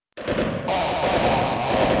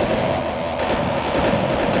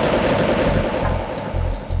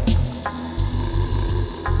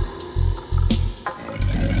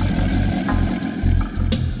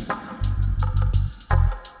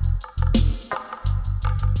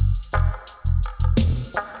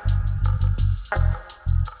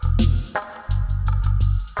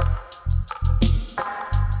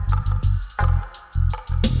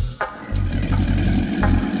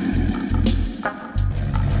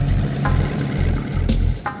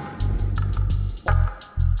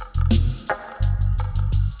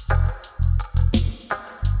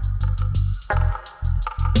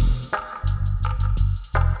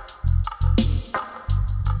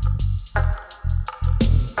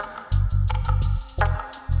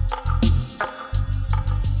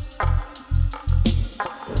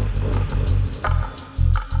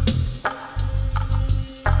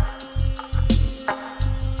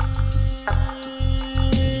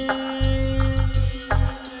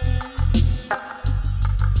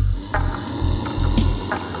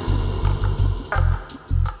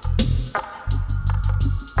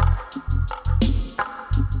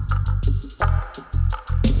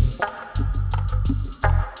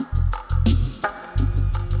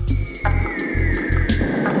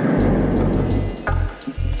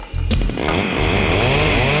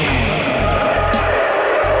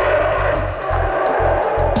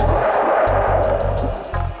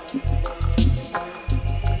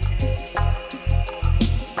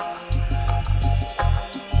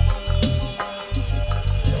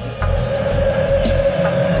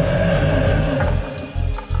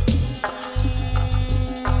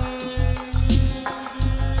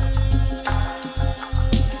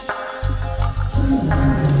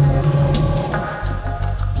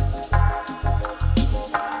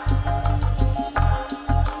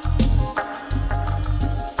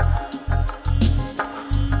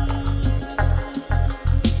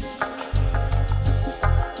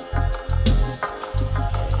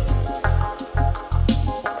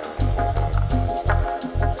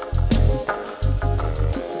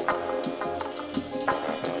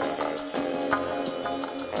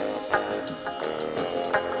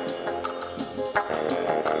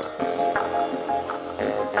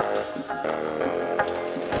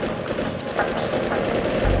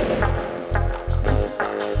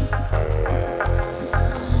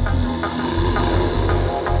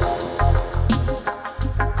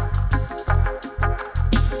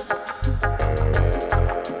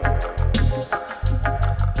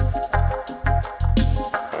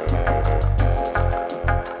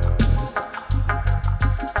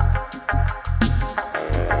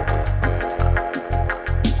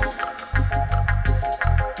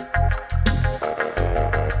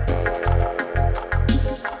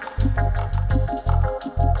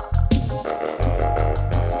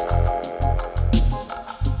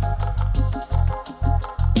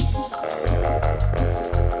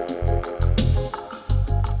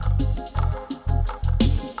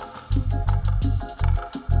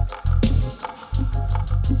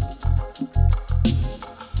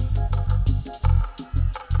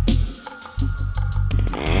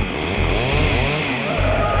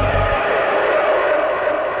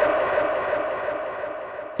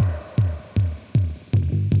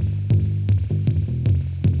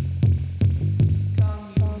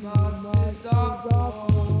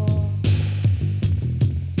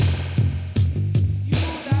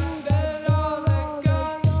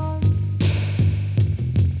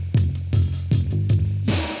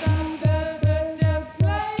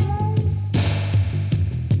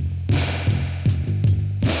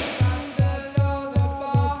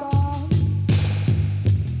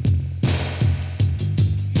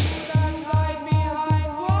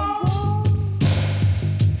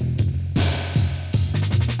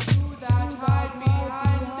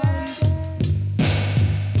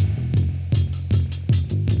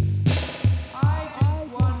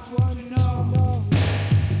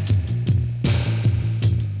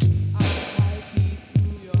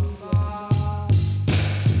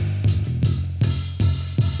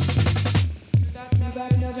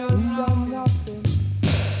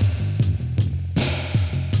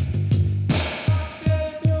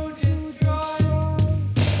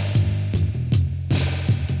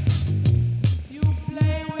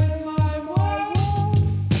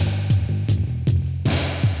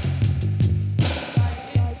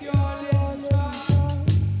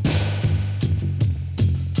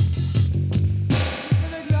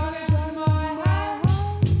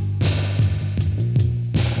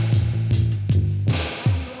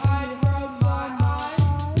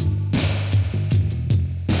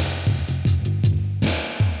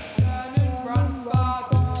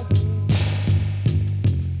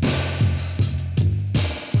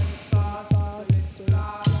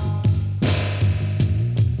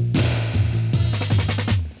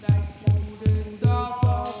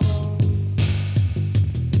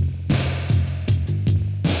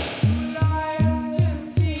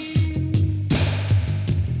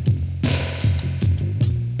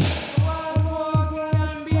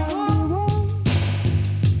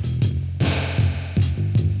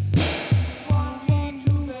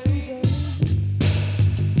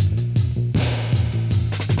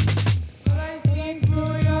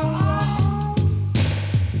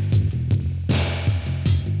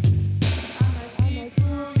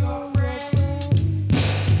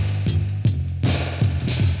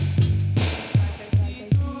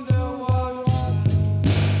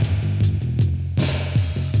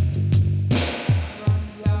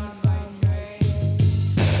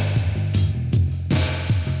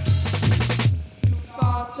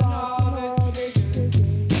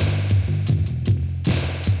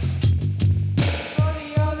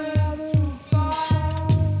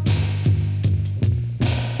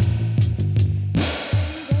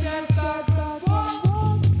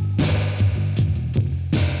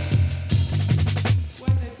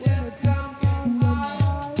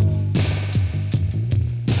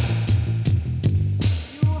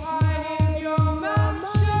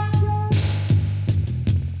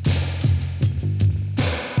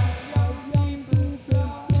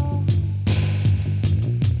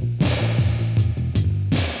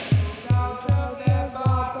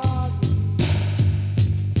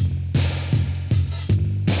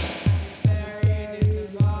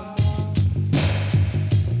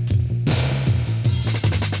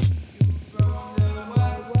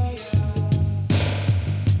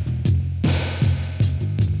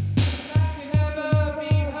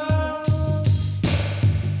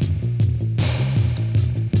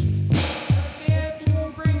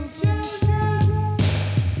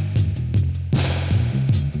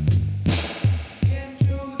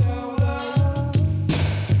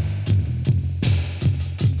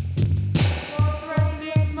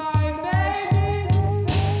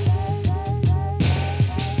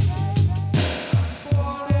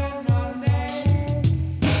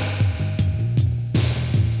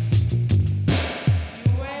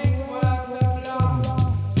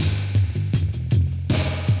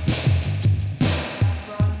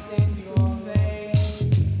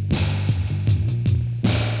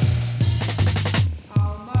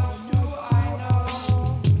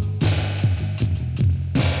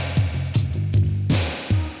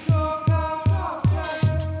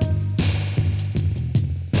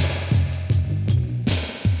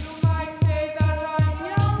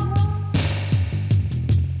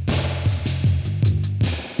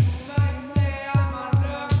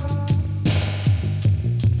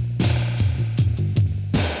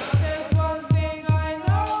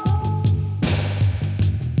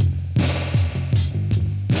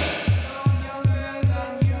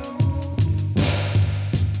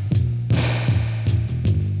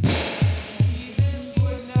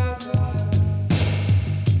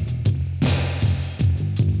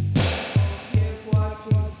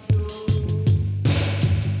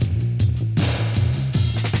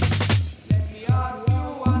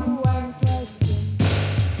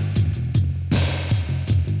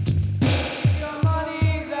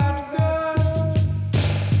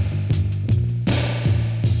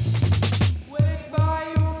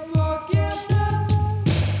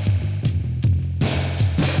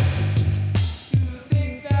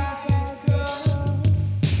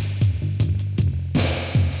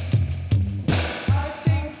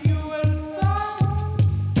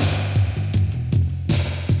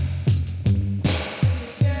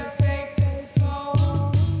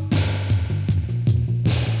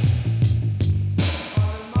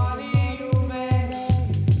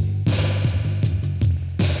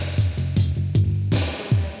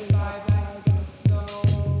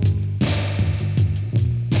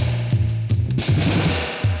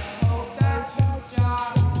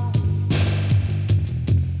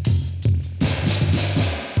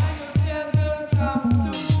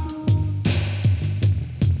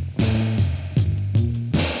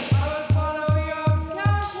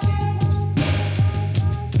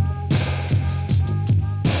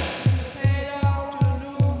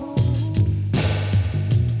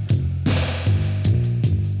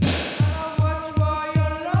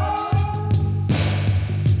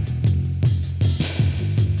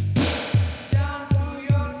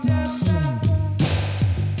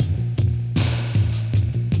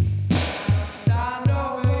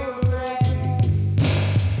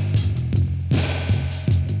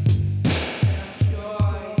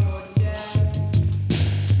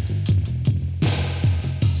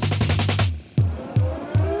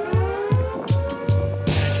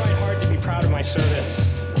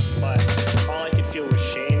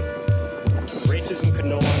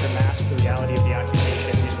masked the reality of the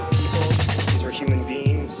occupation. These were people, these were human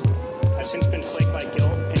beings. I've since been plagued by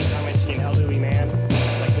guilt anytime I see an elderly man,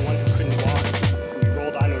 like the one who couldn't walk, who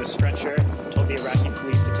rolled onto a stretcher, told the Iraqi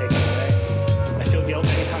police to take him away. I feel guilt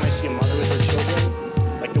anytime I see a mother with her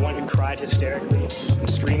children, like the one who cried hysterically and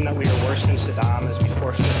screamed that we were worse than Saddam as we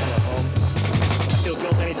forced her from her home. I feel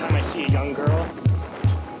guilt anytime I see a young girl,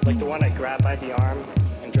 like the one I grabbed by the arm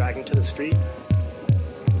and dragged into the street.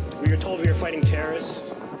 We were told we were fighting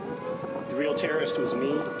terrorists. The real terrorist was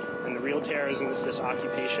me, and the real terrorism was this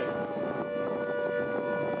occupation.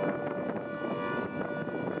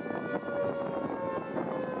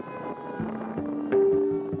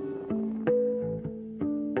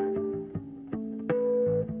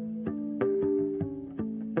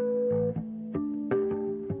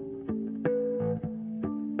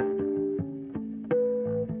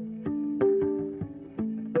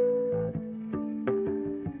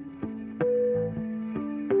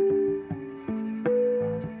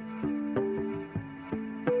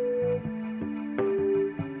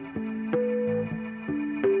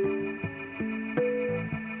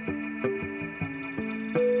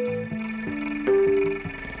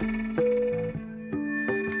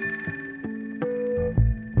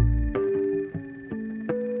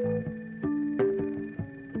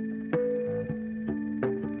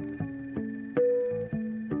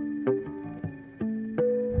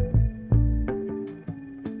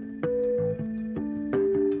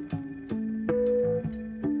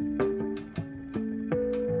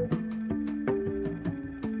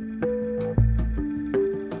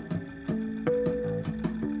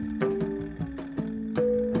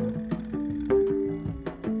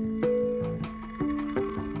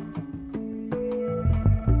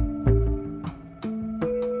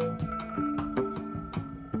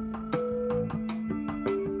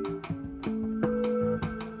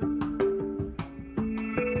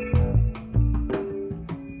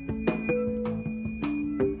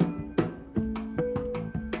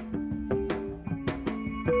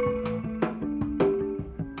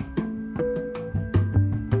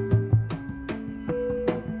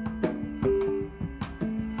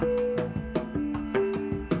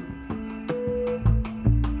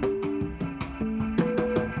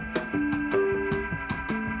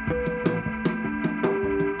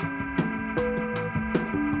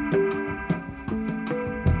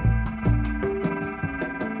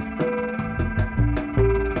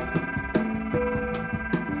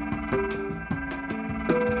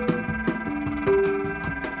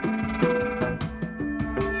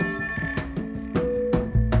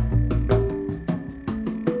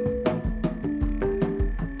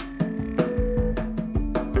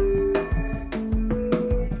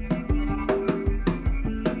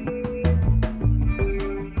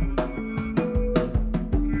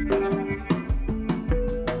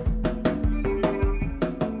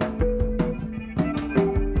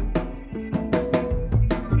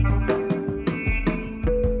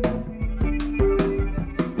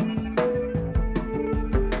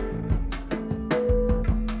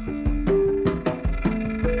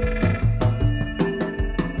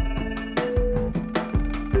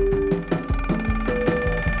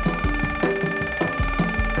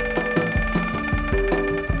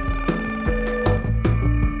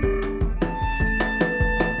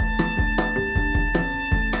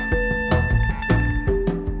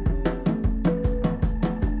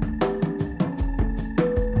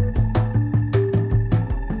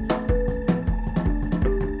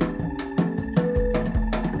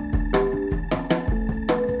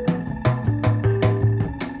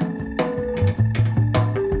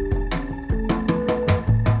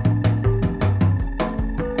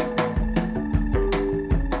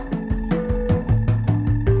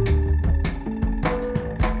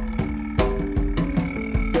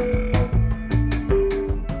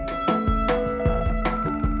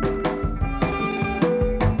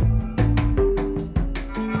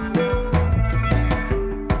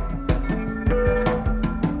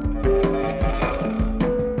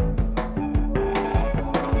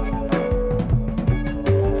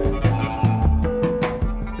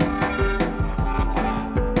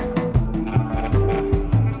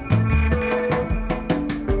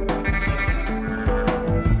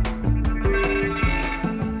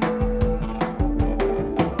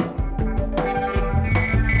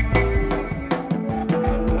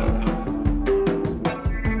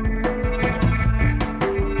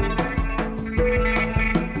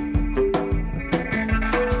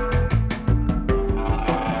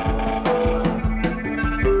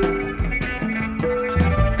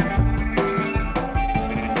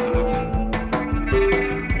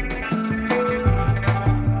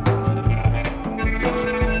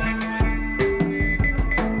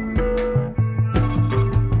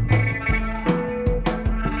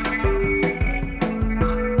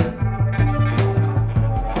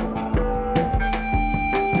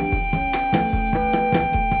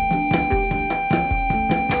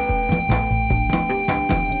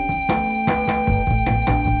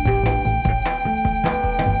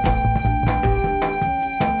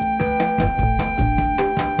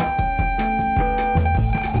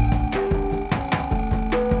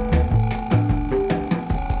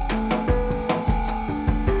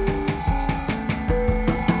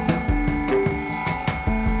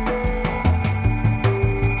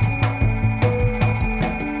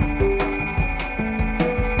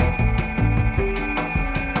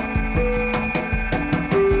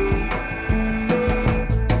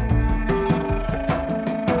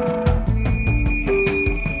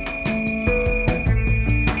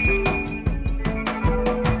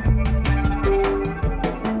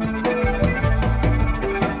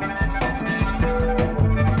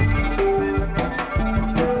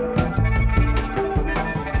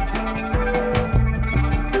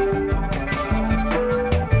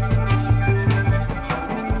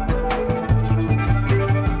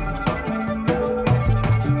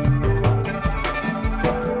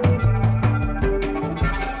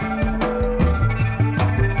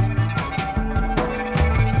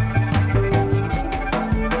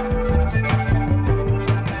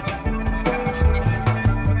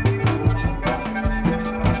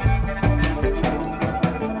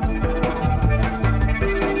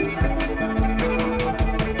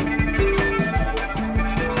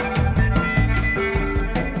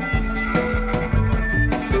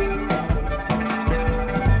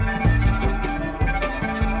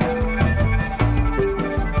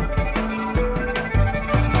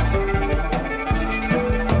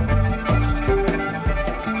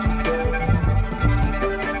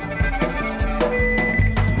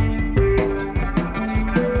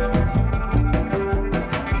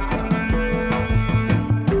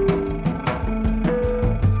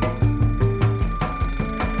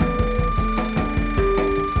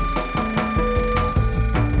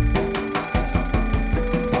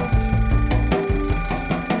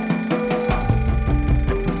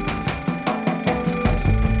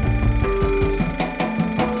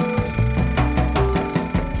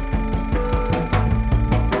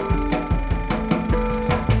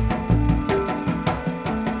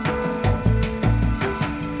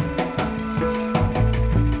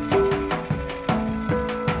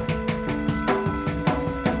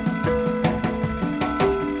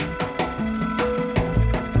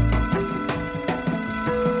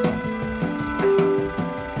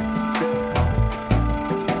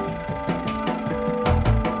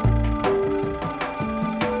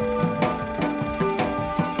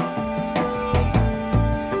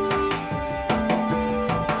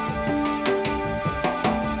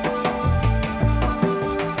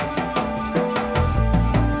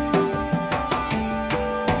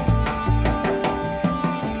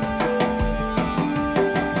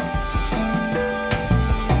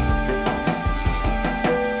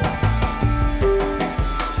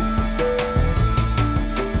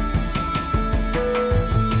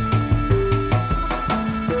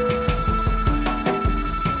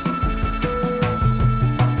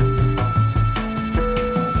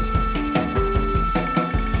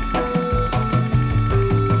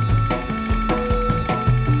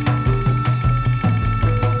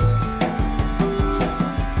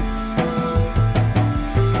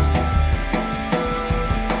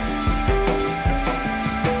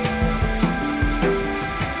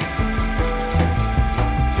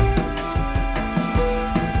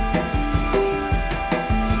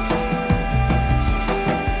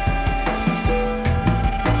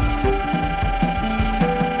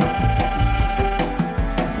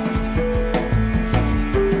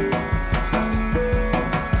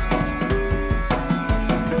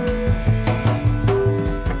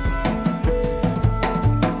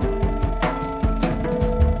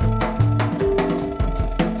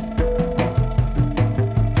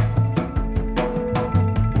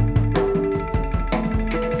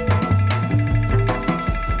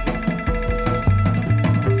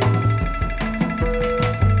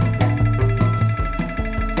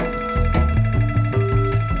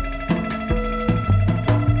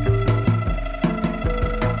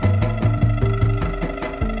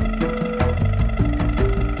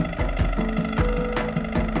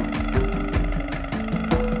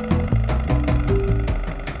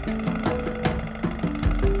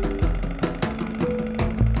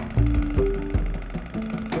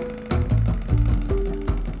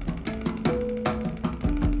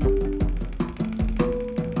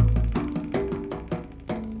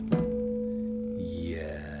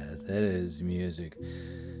 That is music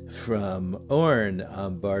from Oren,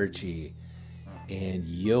 Ambarchi, and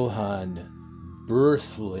Johann,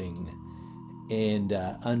 Berthling, and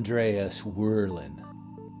Andreas Werliing.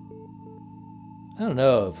 I don't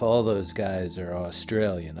know if all those guys are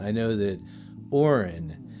Australian. I know that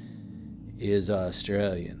Oren is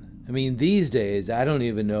Australian. I mean, these days, I don't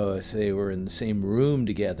even know if they were in the same room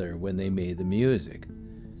together when they made the music.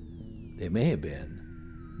 They may have been.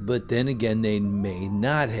 But then again, they may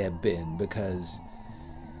not have been, because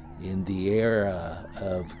in the era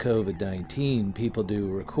of COVID-19, people do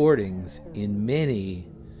recordings in many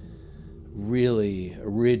really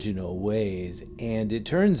original ways. And it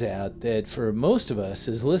turns out that for most of us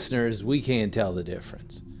as listeners, we can't tell the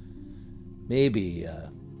difference. Maybe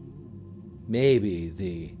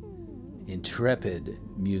the intrepid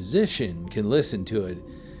musician can listen to it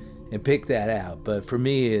and pick that out. But for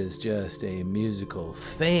me, as just a musical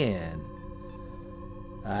fan,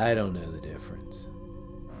 I don't know the difference.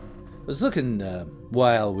 I was looking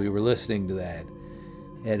while we were listening to that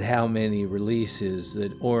at how many releases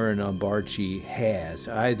that Oren Ambarchi has,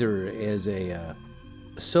 either as a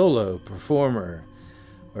solo performer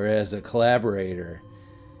or as a collaborator,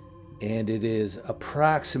 and it is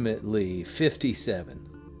approximately 57.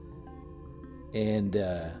 And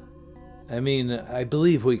I mean, I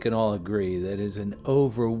believe we can all agree that is an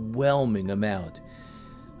overwhelming amount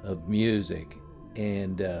of music.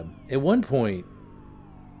 And at one point,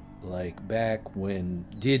 like back when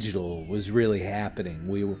digital was really happening,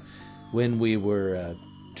 when we were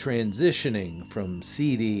transitioning from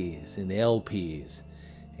CDs and LPs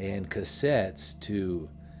and cassettes to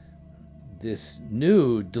this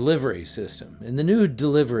new delivery system. And the new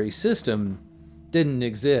delivery system didn't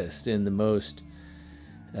exist in the most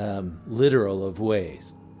literal of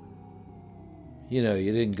ways. You know,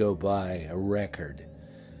 you didn't go buy a record.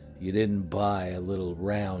 You didn't buy a little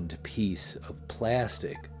round piece of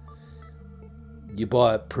plastic. You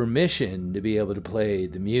bought permission to be able to play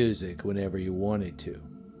the music whenever you wanted to.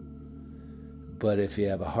 But if you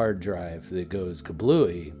have a hard drive that goes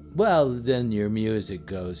kablooey, well, then your music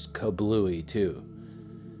goes kablooey too.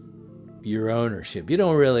 Your ownership. You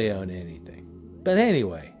don't really own anything. But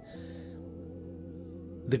anyway,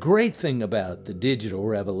 the great thing about the digital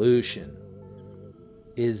revolution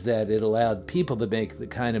is that it allowed people to make the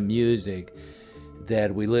kind of music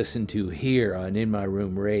that we listen to here on In My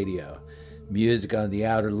Room Radio. Music on the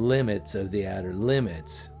outer limits of the outer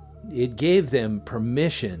limits. It gave them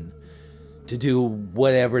permission to do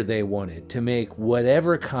whatever they wanted, to make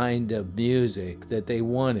whatever kind of music that they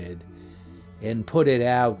wanted and put it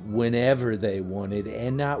out whenever they wanted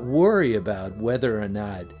and not worry about whether or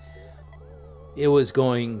not it was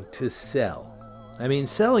going to sell. I mean,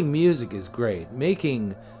 selling music is great.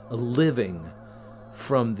 Making a living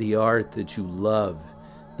from the art that you love,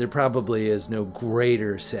 there probably is no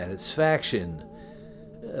greater satisfaction,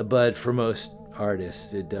 but for most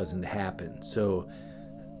artists it doesn't happen. So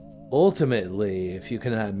ultimately, if you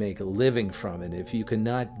cannot make a living from it, if you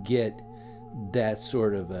cannot get that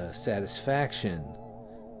sort of a satisfaction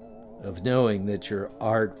of knowing that your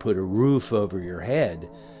art put a roof over your head,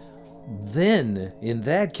 then in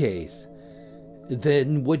that case,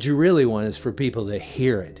 then what you really want is for people to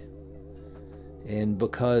hear it. And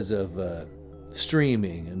because of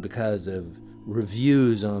streaming and because of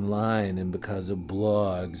reviews online and because of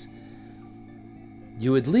blogs,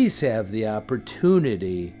 you at least have the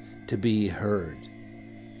opportunity to be heard.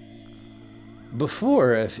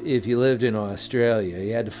 Before, if you lived in Australia,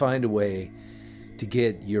 you had to find a way to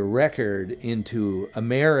get your record into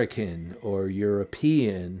American or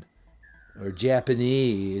European or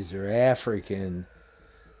Japanese or African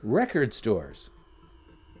record stores.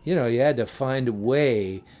 You know, you had to find a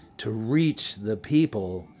way to reach the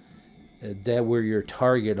people that were your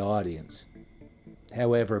target audience,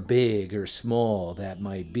 however big or small that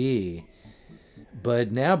might be.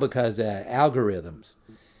 But now, because of algorithms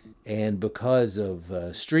and because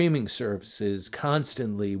of streaming services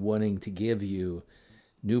constantly wanting to give you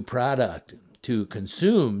new product to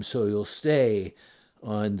consume so you'll stay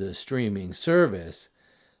on the streaming service,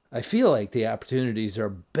 I feel like the opportunities are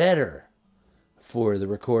better for the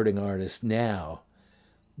recording artist now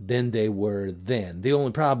than they were then. The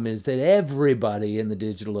only problem is that everybody in the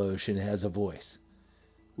digital ocean has a voice,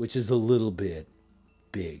 which is a little bit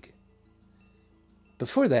big.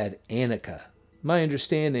 Before that, Anika. My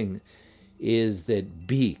understanding is that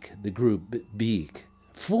Beak, the group Beak,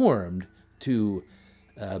 formed to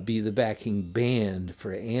be the backing band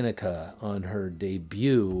for Anika on her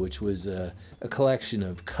debut, which was a collection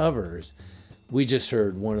of covers. We just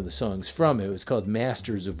heard one of the songs from it. It was called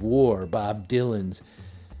Masters of War, Bob Dylan's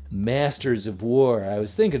Masters of War. I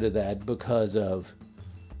was thinking of that because of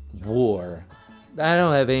war. I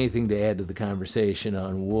don't have anything to add to the conversation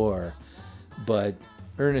on war, but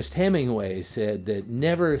Ernest Hemingway said that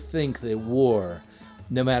never think that war,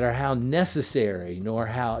 no matter how necessary nor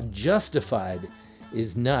how justified,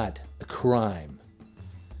 is not a crime.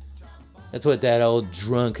 That's what that old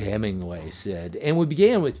drunk Hemingway said. And we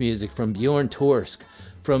began with music from Bjorn Torske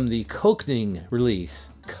from the Kokning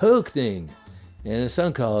release. Kokning! And a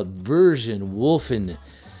song called Version Wolfenstein.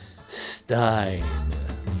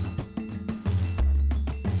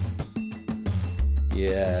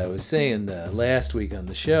 Yeah, I was saying last week on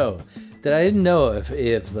the show that I didn't know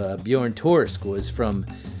if Bjorn Torske was from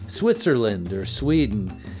Switzerland or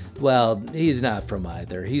Sweden. Well, he's not from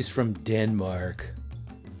either. He's from Denmark.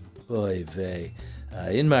 Oy vey.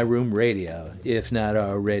 In My Room Radio, if not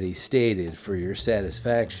already stated for your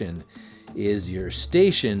satisfaction, is your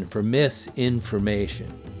station for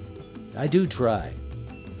misinformation. I do try.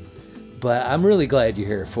 But I'm really glad you're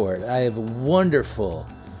here for it. I have a wonderful,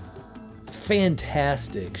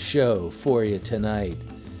 fantastic show for you tonight.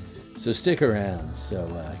 So stick around. So,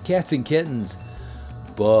 cats and kittens,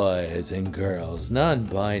 boys and girls,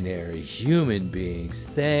 non-binary human beings,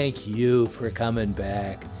 thank you for coming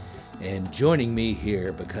back and joining me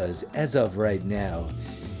here, because as of right now,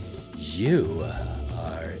 you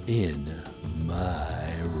are in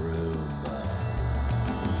my room.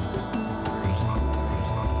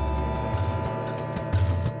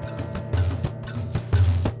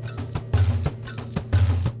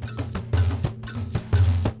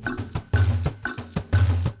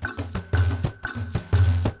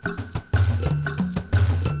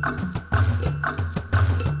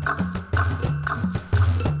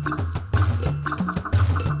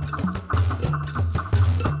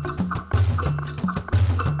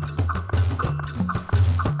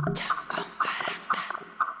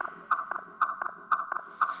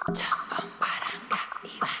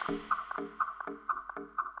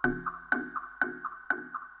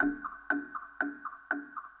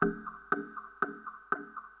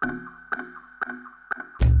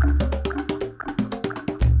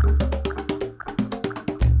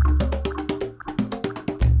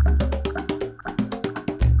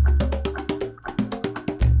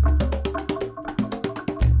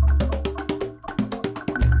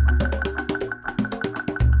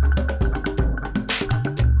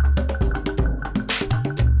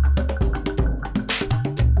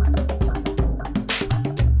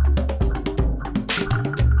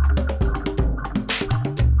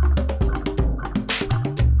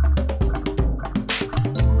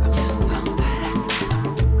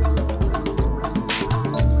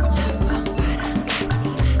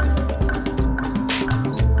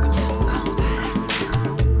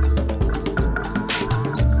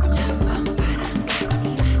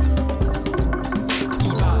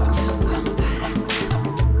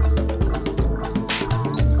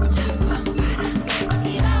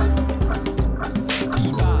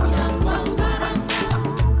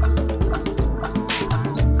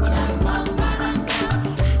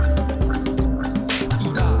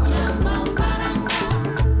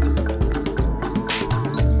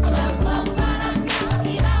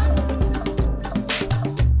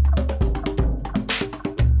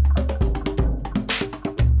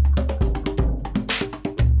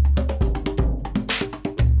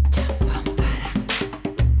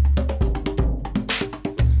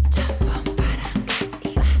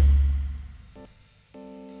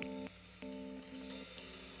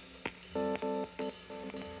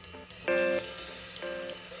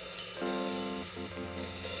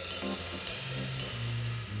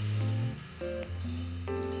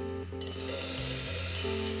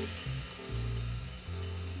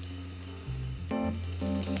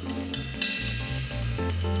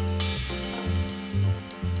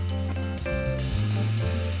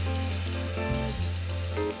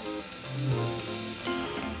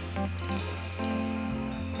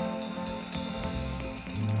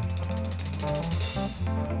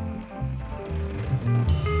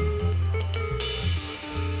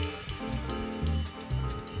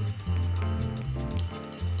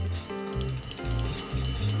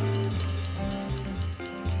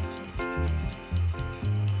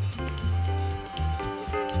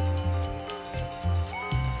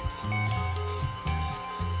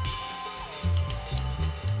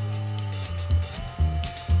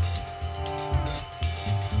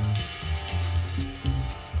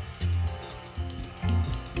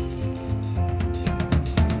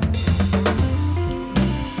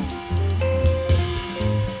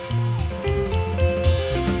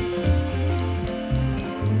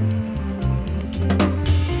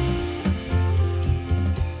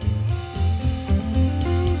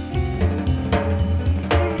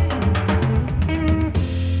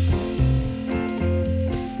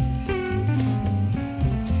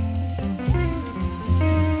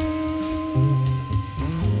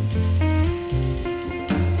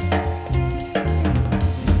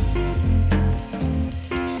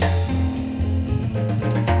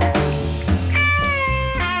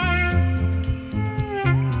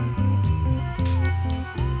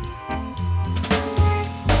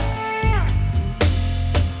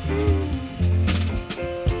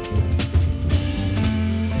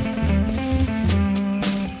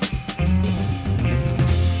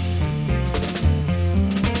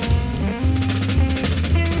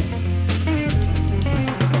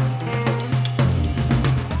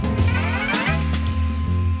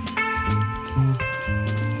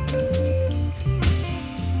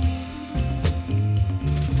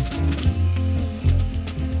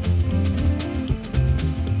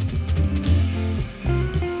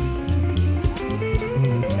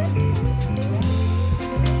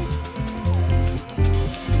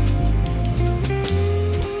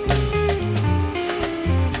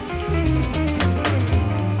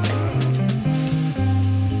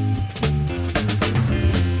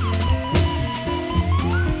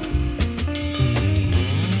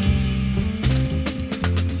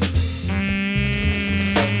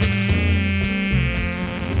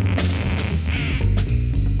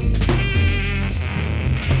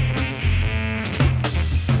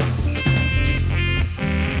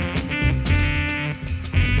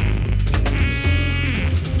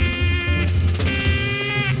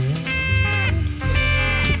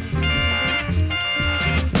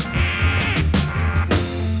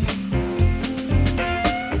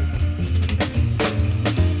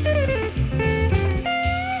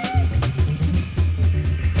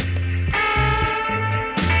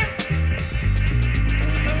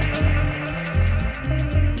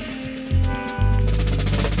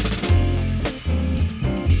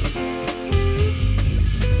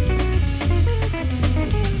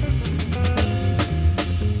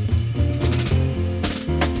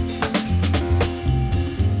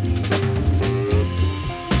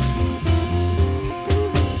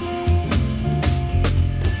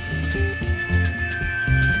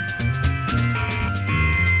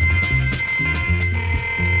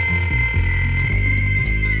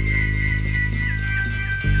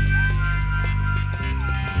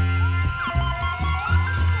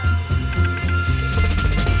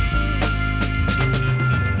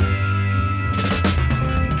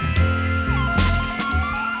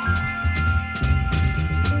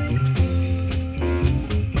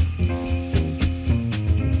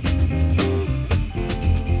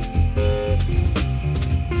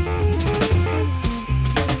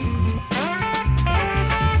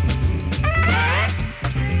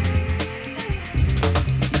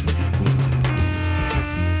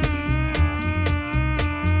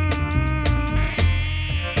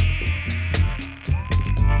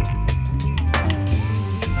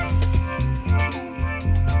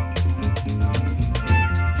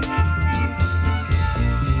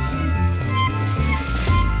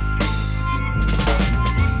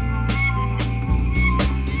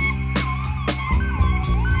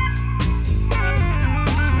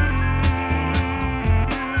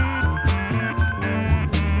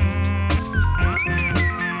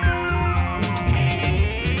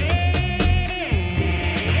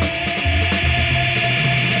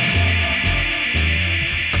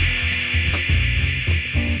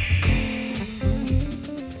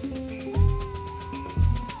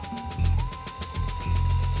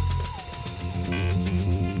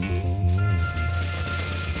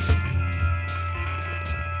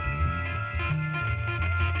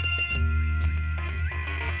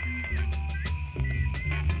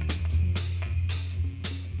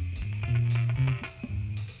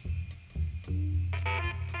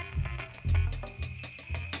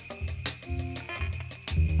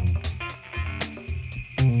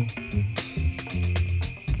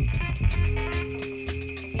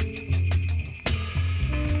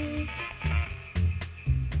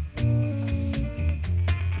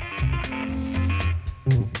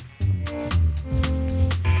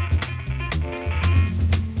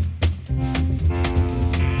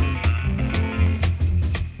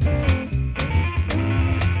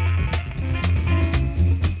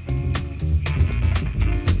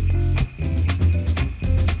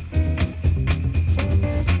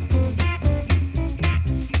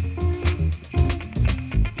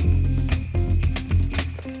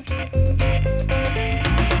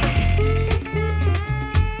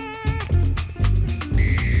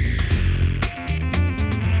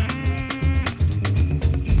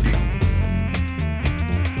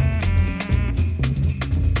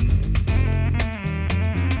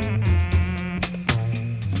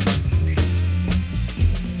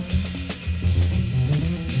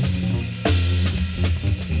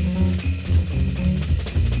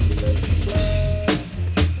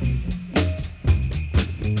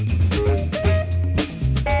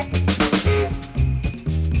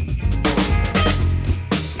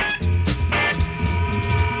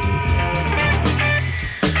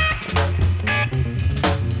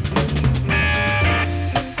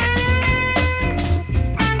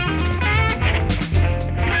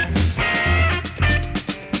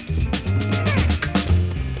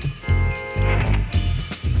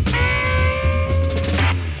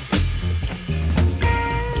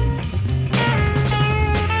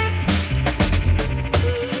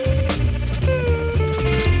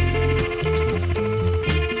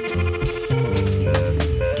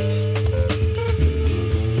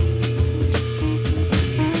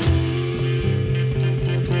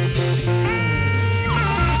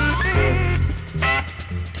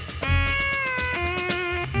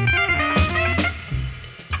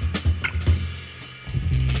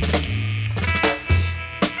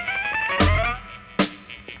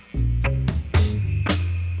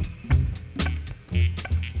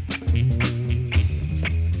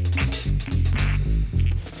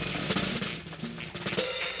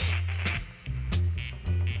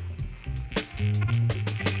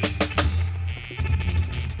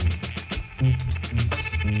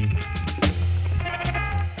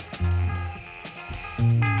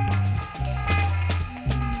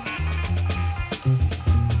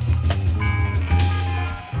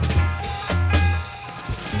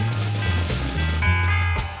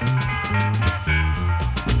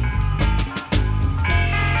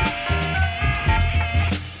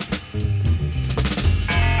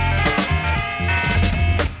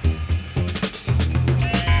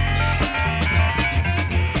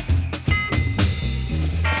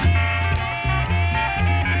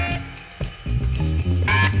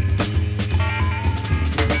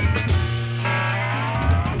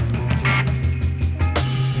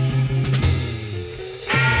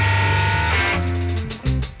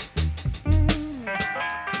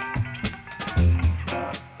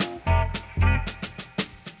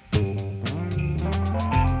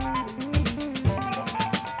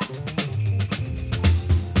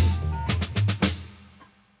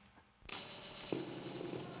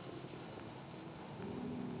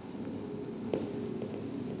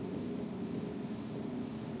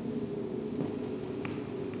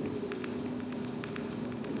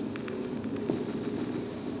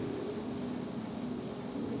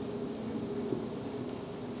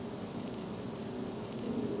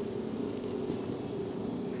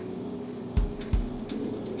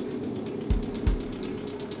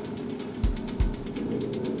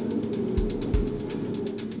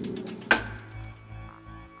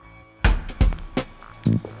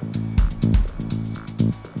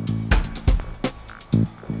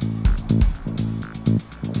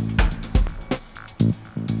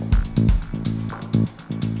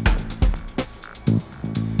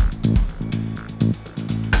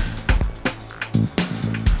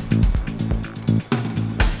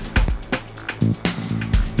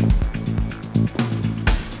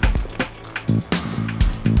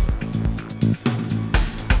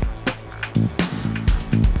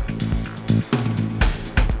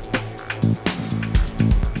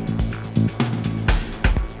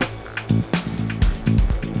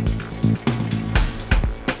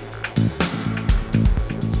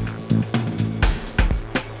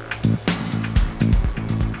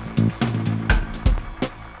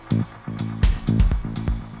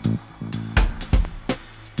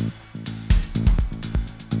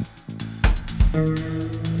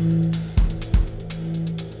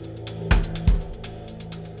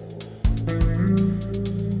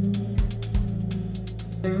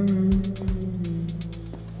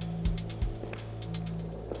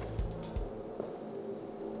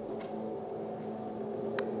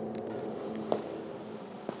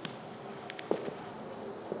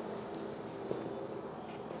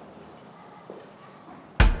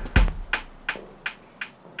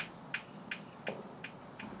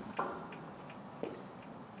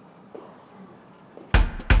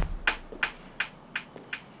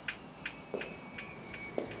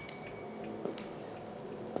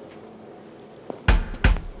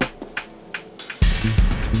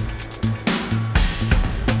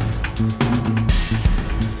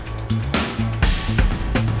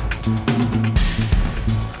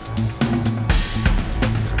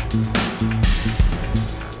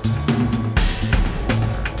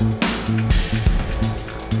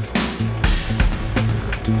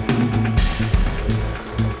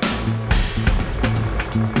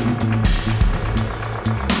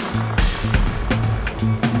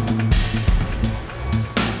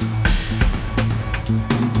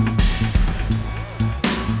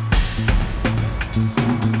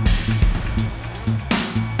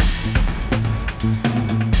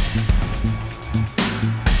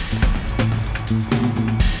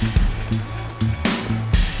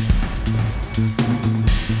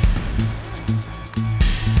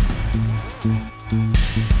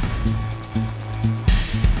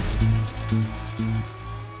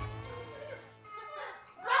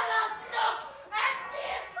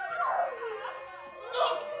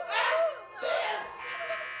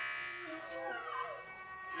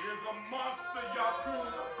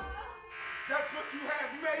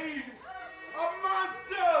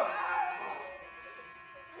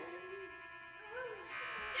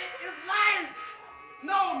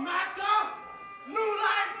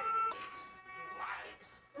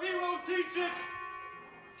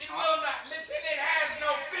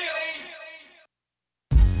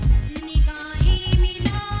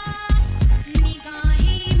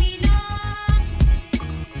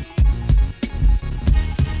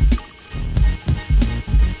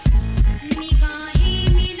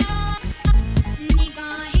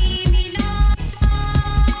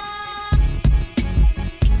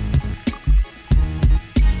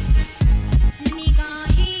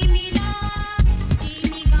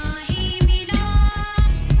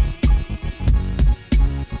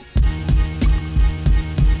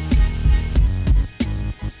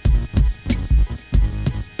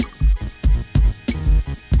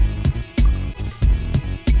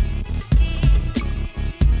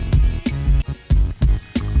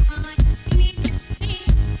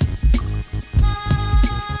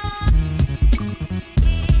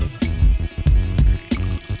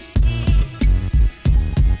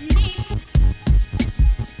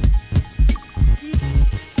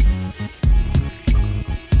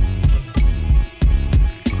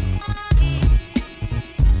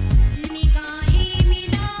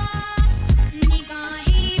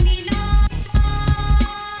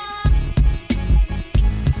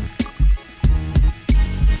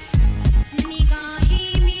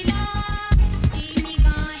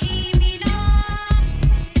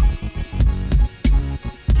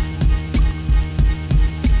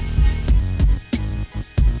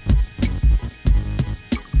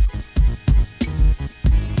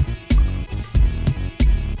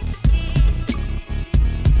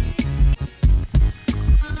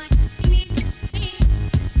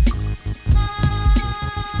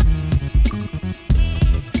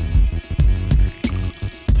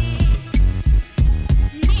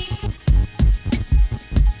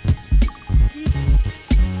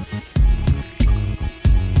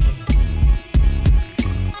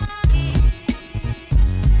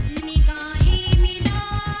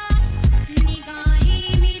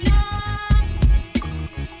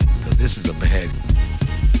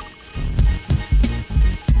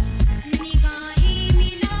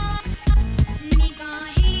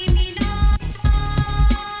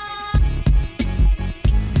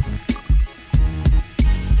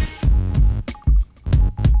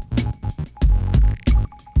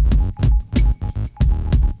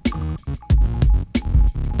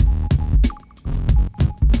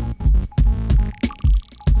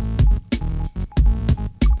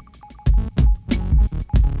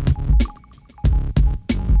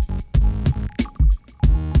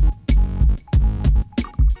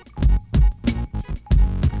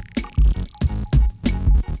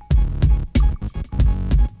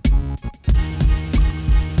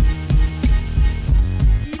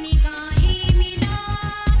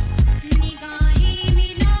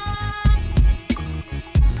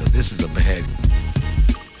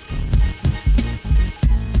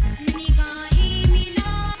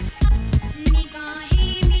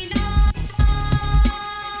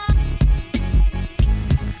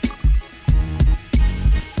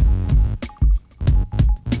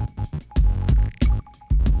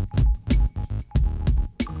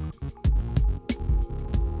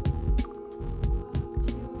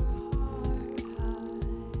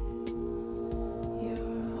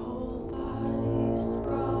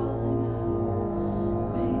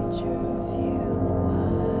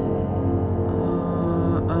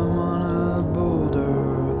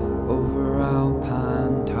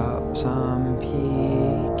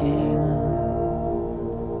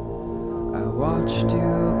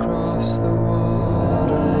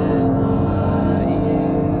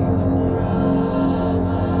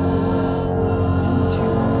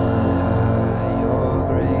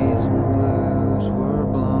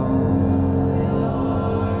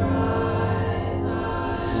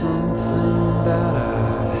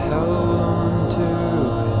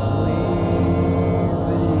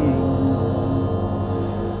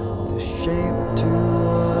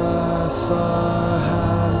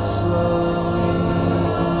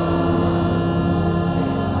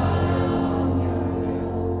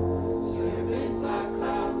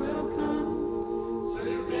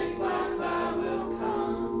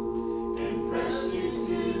 In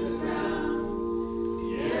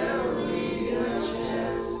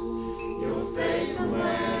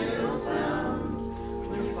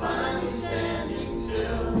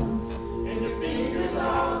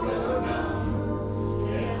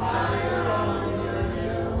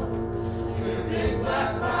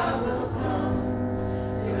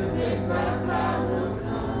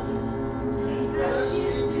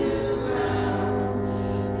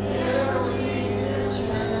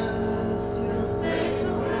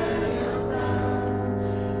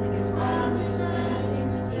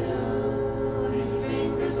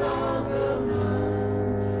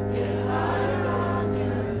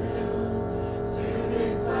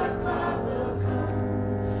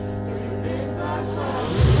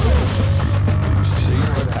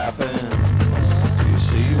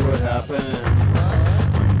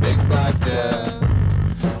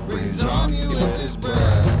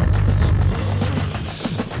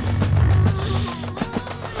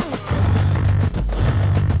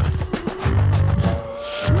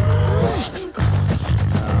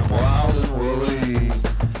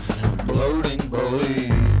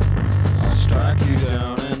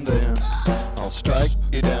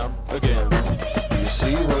down again. Do you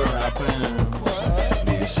see what happens?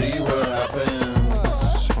 Do you see what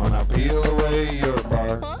happens when I peel away your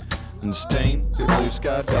bark and stain your blue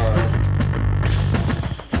sky dark?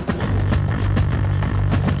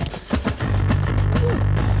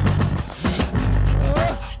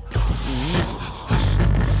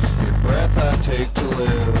 Take to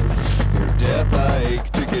live, your death I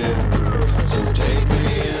ache to give. So take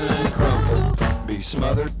me in and crumble, be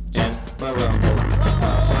smothered in my rumble.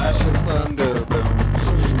 My flash of thunder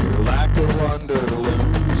booms, your lack of wonder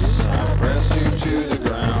looms. I press you to the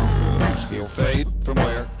ground, you'll fade from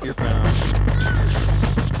where you're found.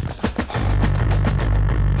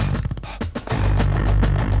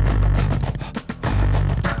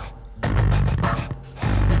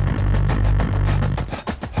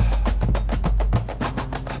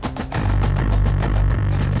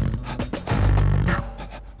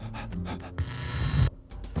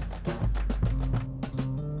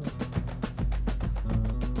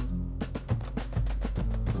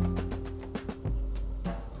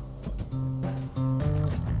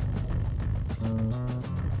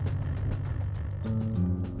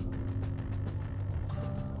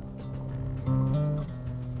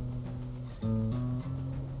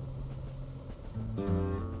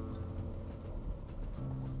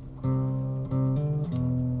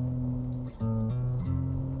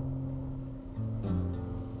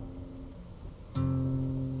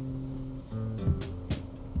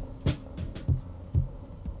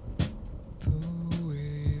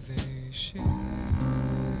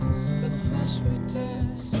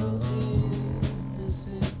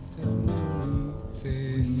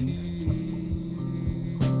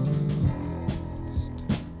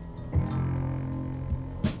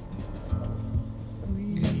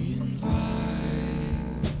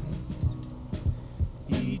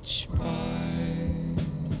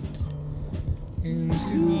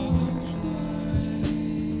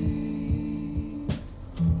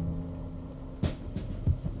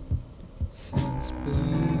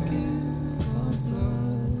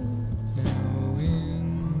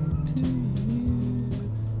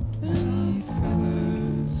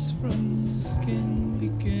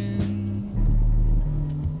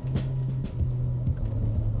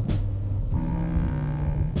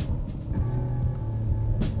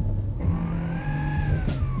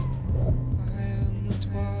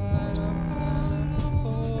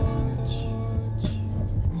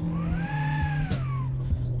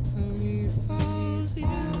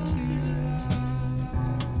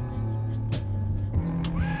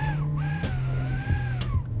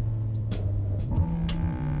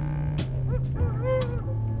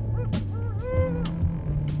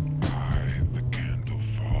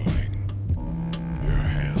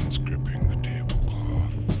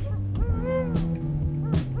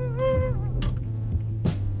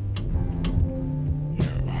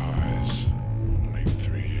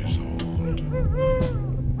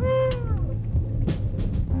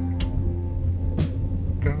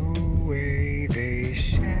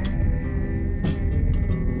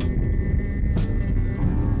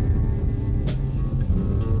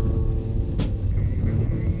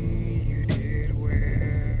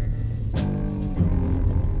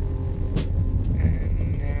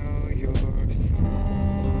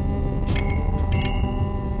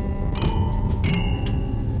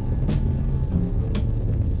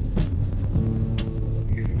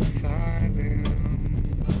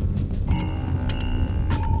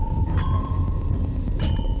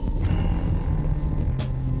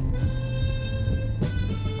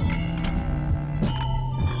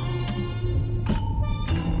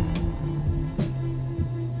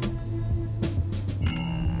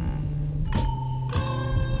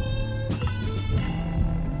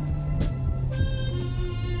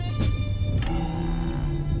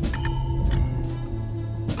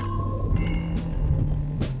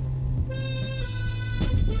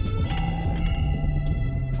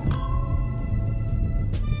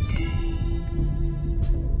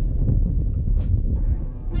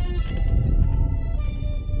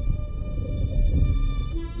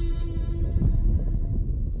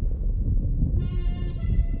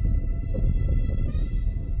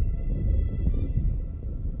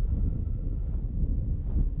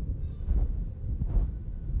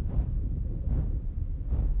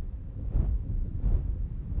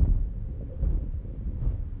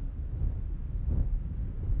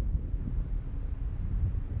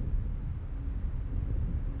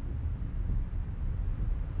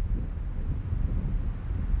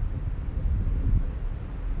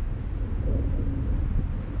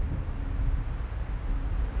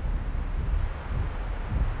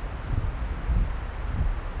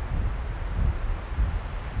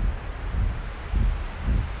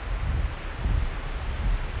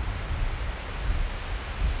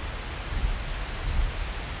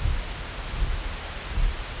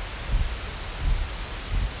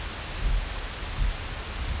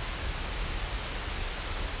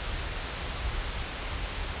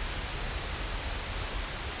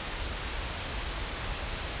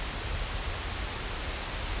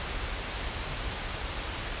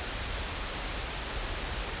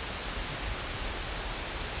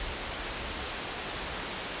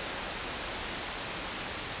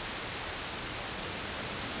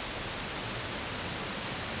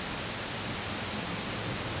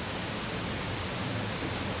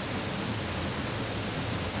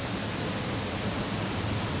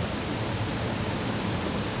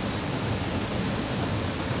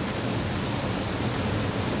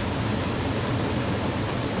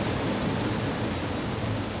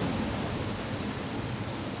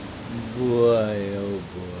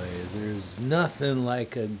 nothing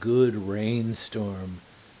like a good rainstorm.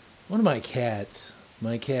 One of my cats,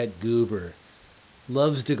 my cat Goober,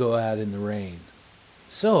 loves to go out in the rain.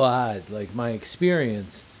 So odd, like my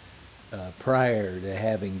experience prior to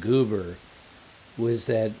having Goober was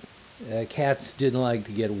that cats didn't like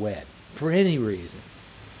to get wet for any reason.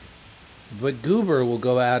 But Goober will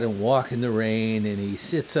go out and walk in the rain, and he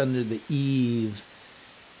sits under the eave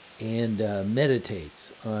and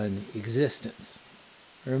meditates on existence.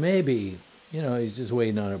 Or maybe, he's just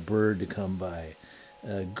waiting on a bird to come by.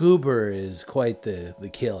 Goober is quite the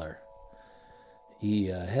killer. He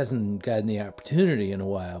hasn't gotten the opportunity in a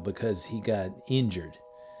while because he got injured.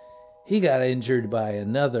 He got injured by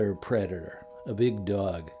another predator, a big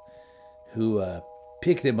dog, who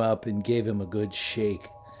picked him up and gave him a good shake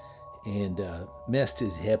and messed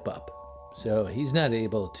his hip up. So he's not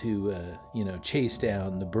able to, chase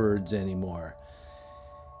down the birds anymore.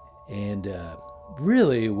 And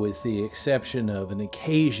really, with the exception of an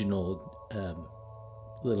occasional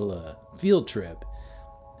little field trip,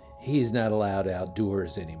 he's not allowed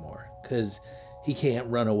outdoors anymore because he can't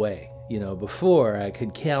run away. Before I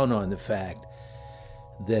could count on the fact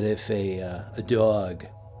that if a dog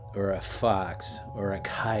or a fox or a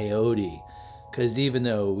coyote, because even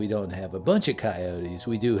though we don't have a bunch of coyotes,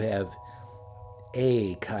 we do have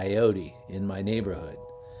a coyote in my neighborhood.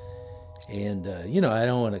 And, I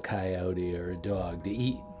don't want a coyote or a dog to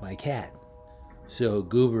eat my cat. So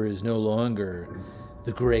Goober is no longer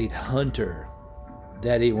the great hunter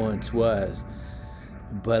that he once was.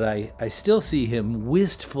 But I still see him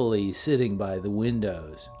wistfully sitting by the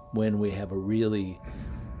windows when we have a really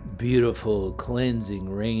beautiful, cleansing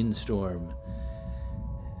rainstorm.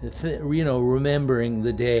 Remembering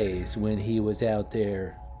the days when he was out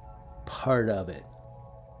there, part of it.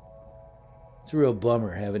 It's a real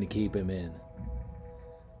bummer having to keep him in.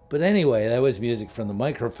 But anyway, that was music from the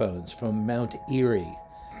microphones from Mount Eerie.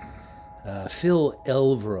 Phil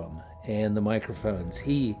Elverum and the microphones.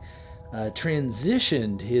 He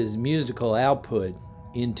transitioned his musical output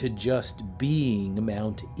into just being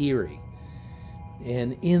Mount Eerie.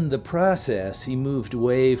 And in the process, he moved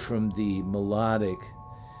away from the melodic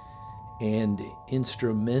and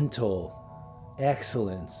instrumental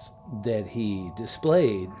excellence that he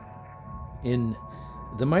displayed in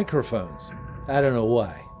the microphones. I don't know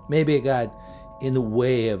why. Maybe it got in the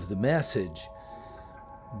way of the message.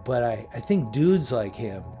 But I think dudes like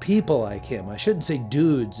him, people like him, I shouldn't say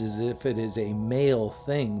dudes as if it is a male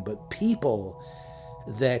thing, but people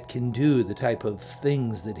that can do the type of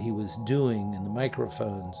things that he was doing in the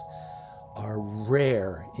microphones are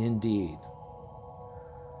rare indeed.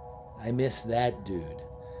 I miss that dude.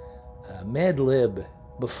 Madlib,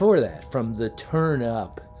 before that, from the turn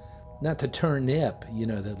up, not the turnip,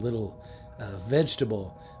 the little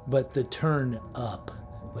vegetable, but the turn up.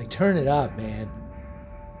 Like, turn it up, man.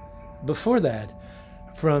 Before that,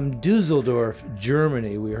 from Dusseldorf,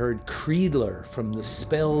 Germany, we heard Kreidler from the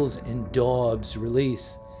Spells and Daubs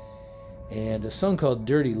release, and a song called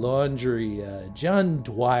Dirty Laundry, John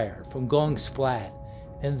Dwyer from Gong Splat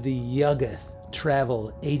and the Yuggoth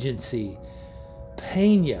Travel Agency,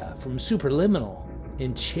 Penya from Superliminal,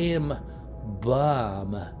 and Cham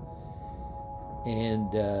Bomb.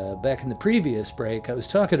 And back in the previous break, I was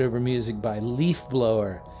talking over music by Leaf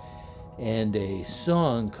Blower and a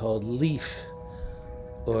song called Leaf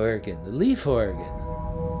Organ. The Leaf Organ.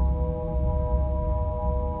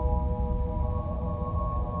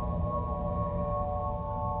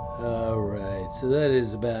 All right, so that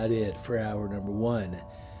is about it for hour number one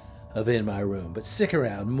of In My Room. But stick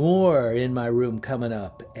around, more In My Room coming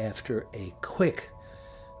up after a quick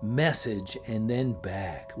message, and then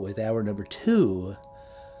back with hour number two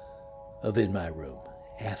of In My Room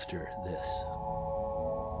after this.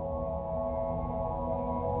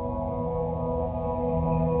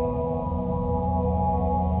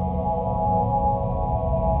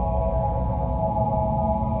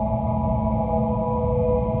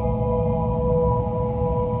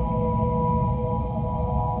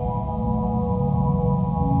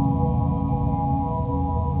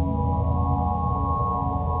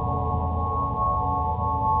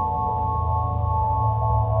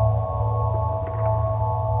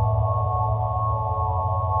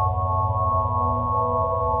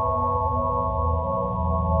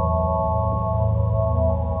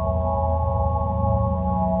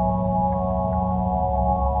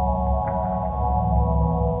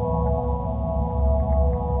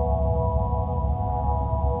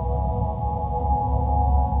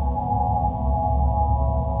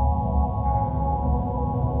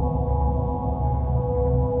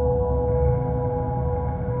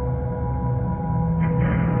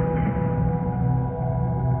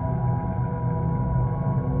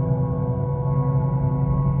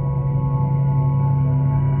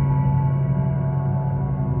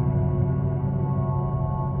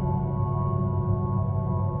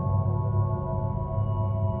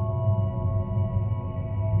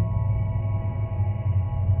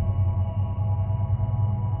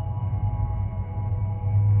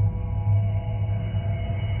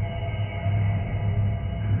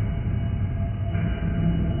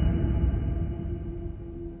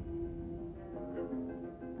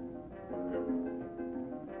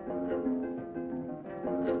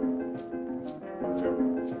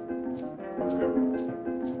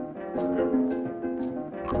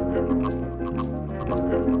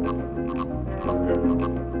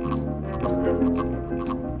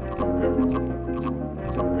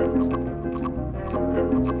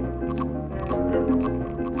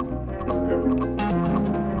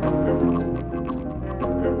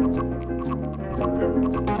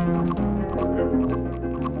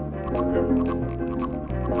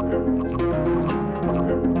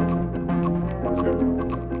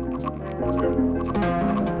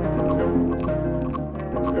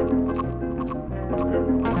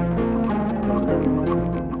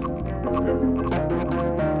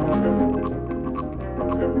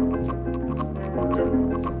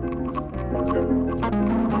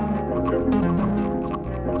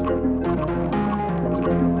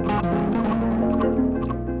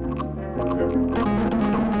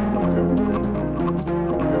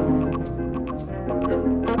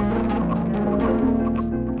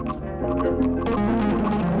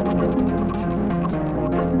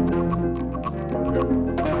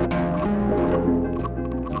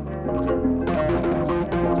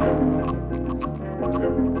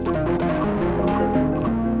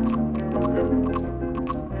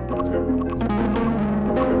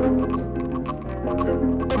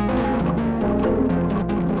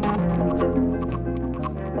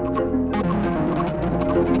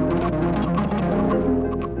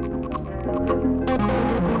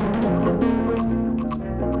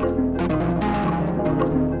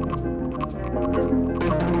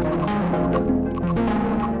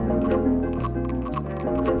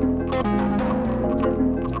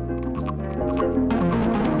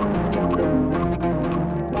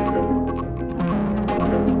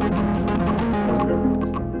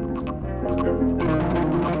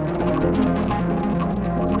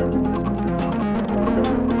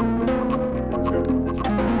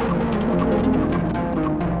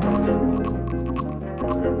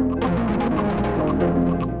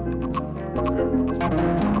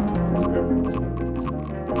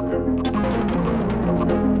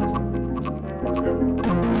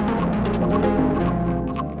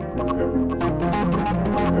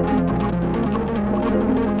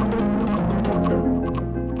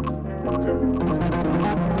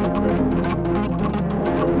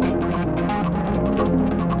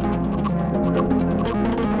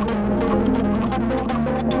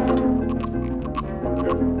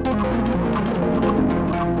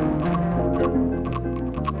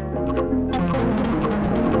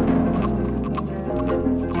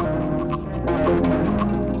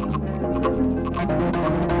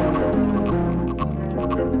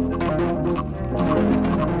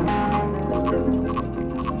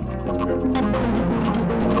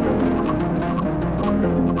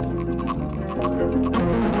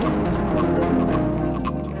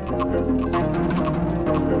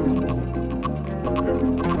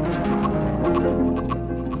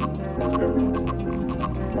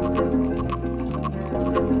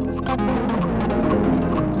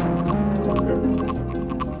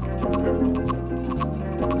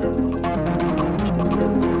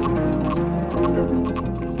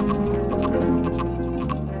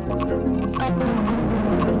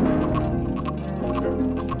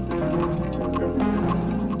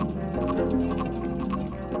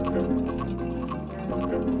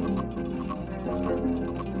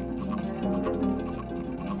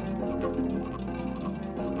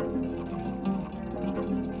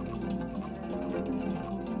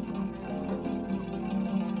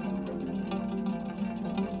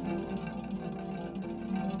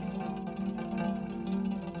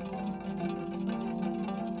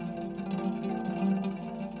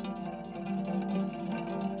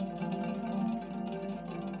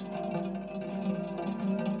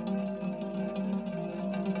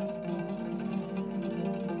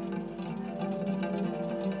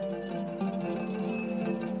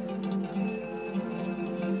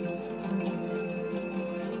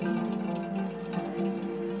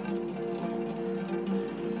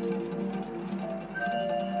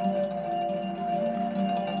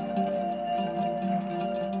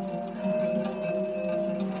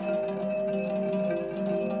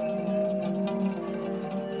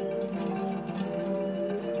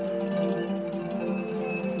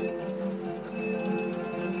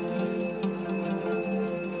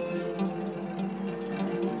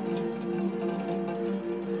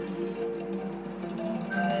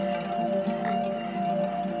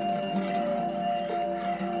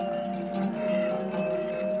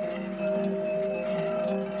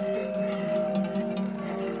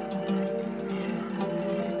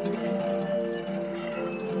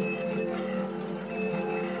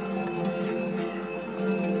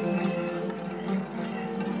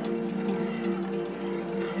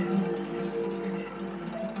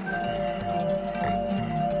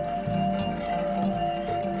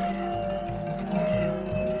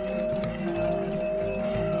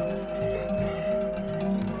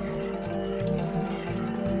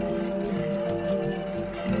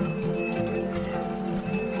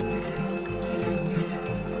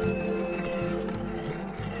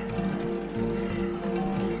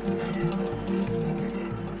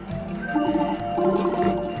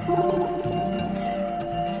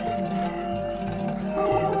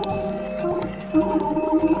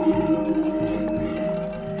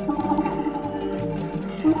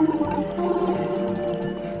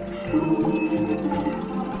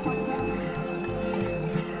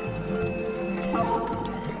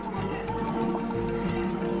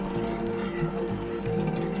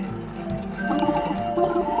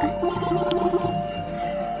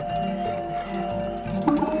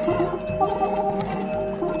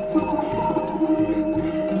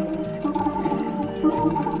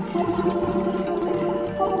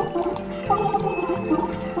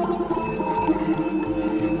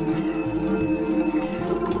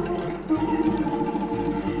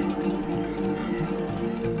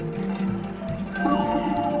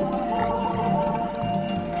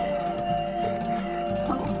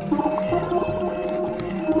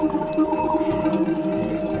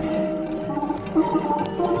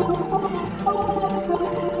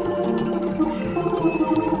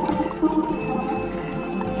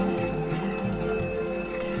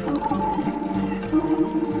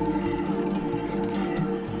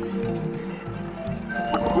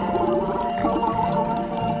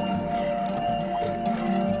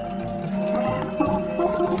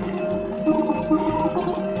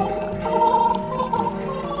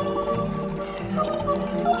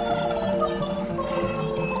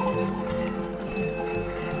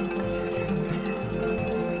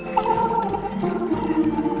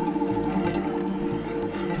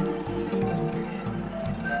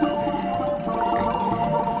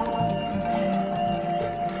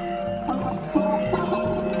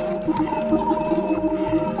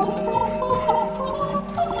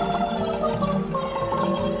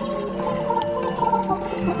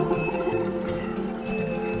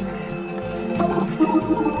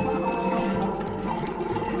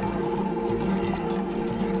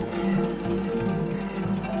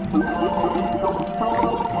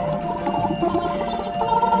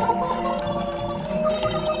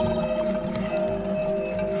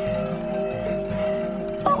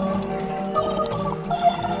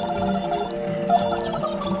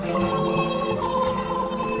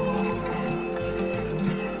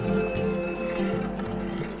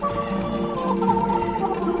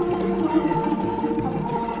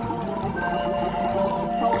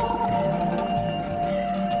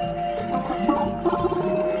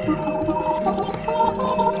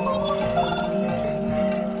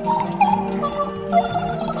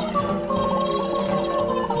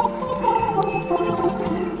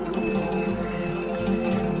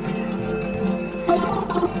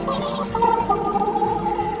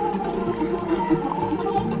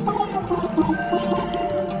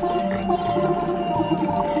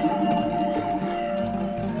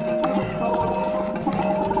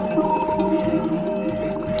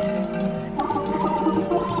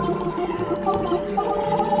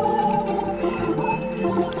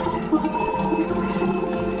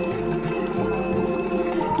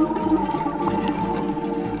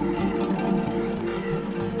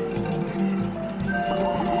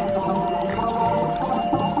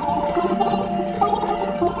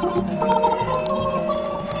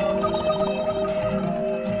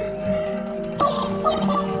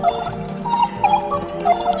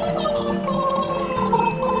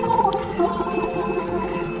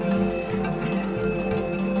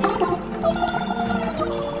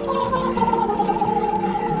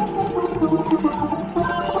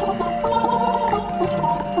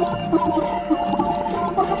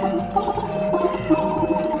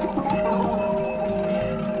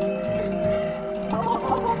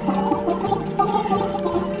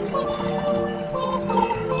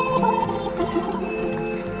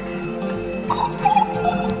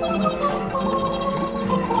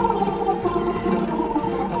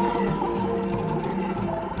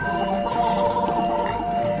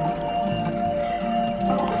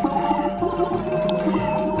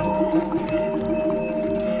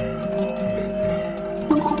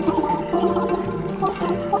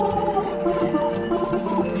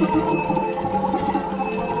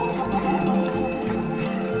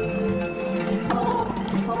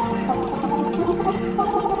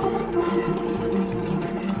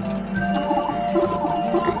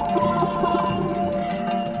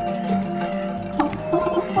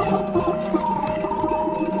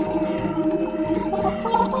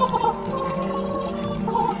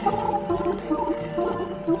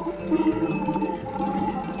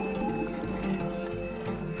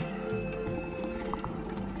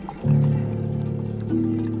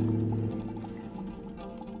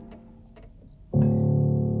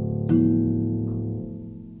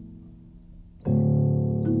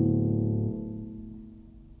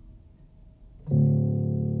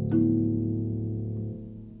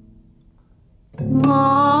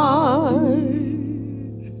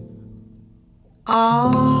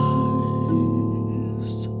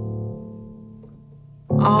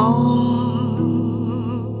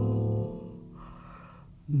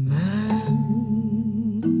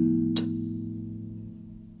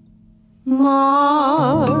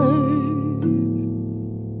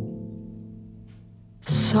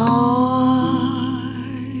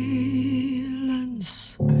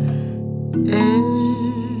 Silence is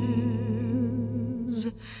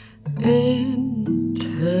intense.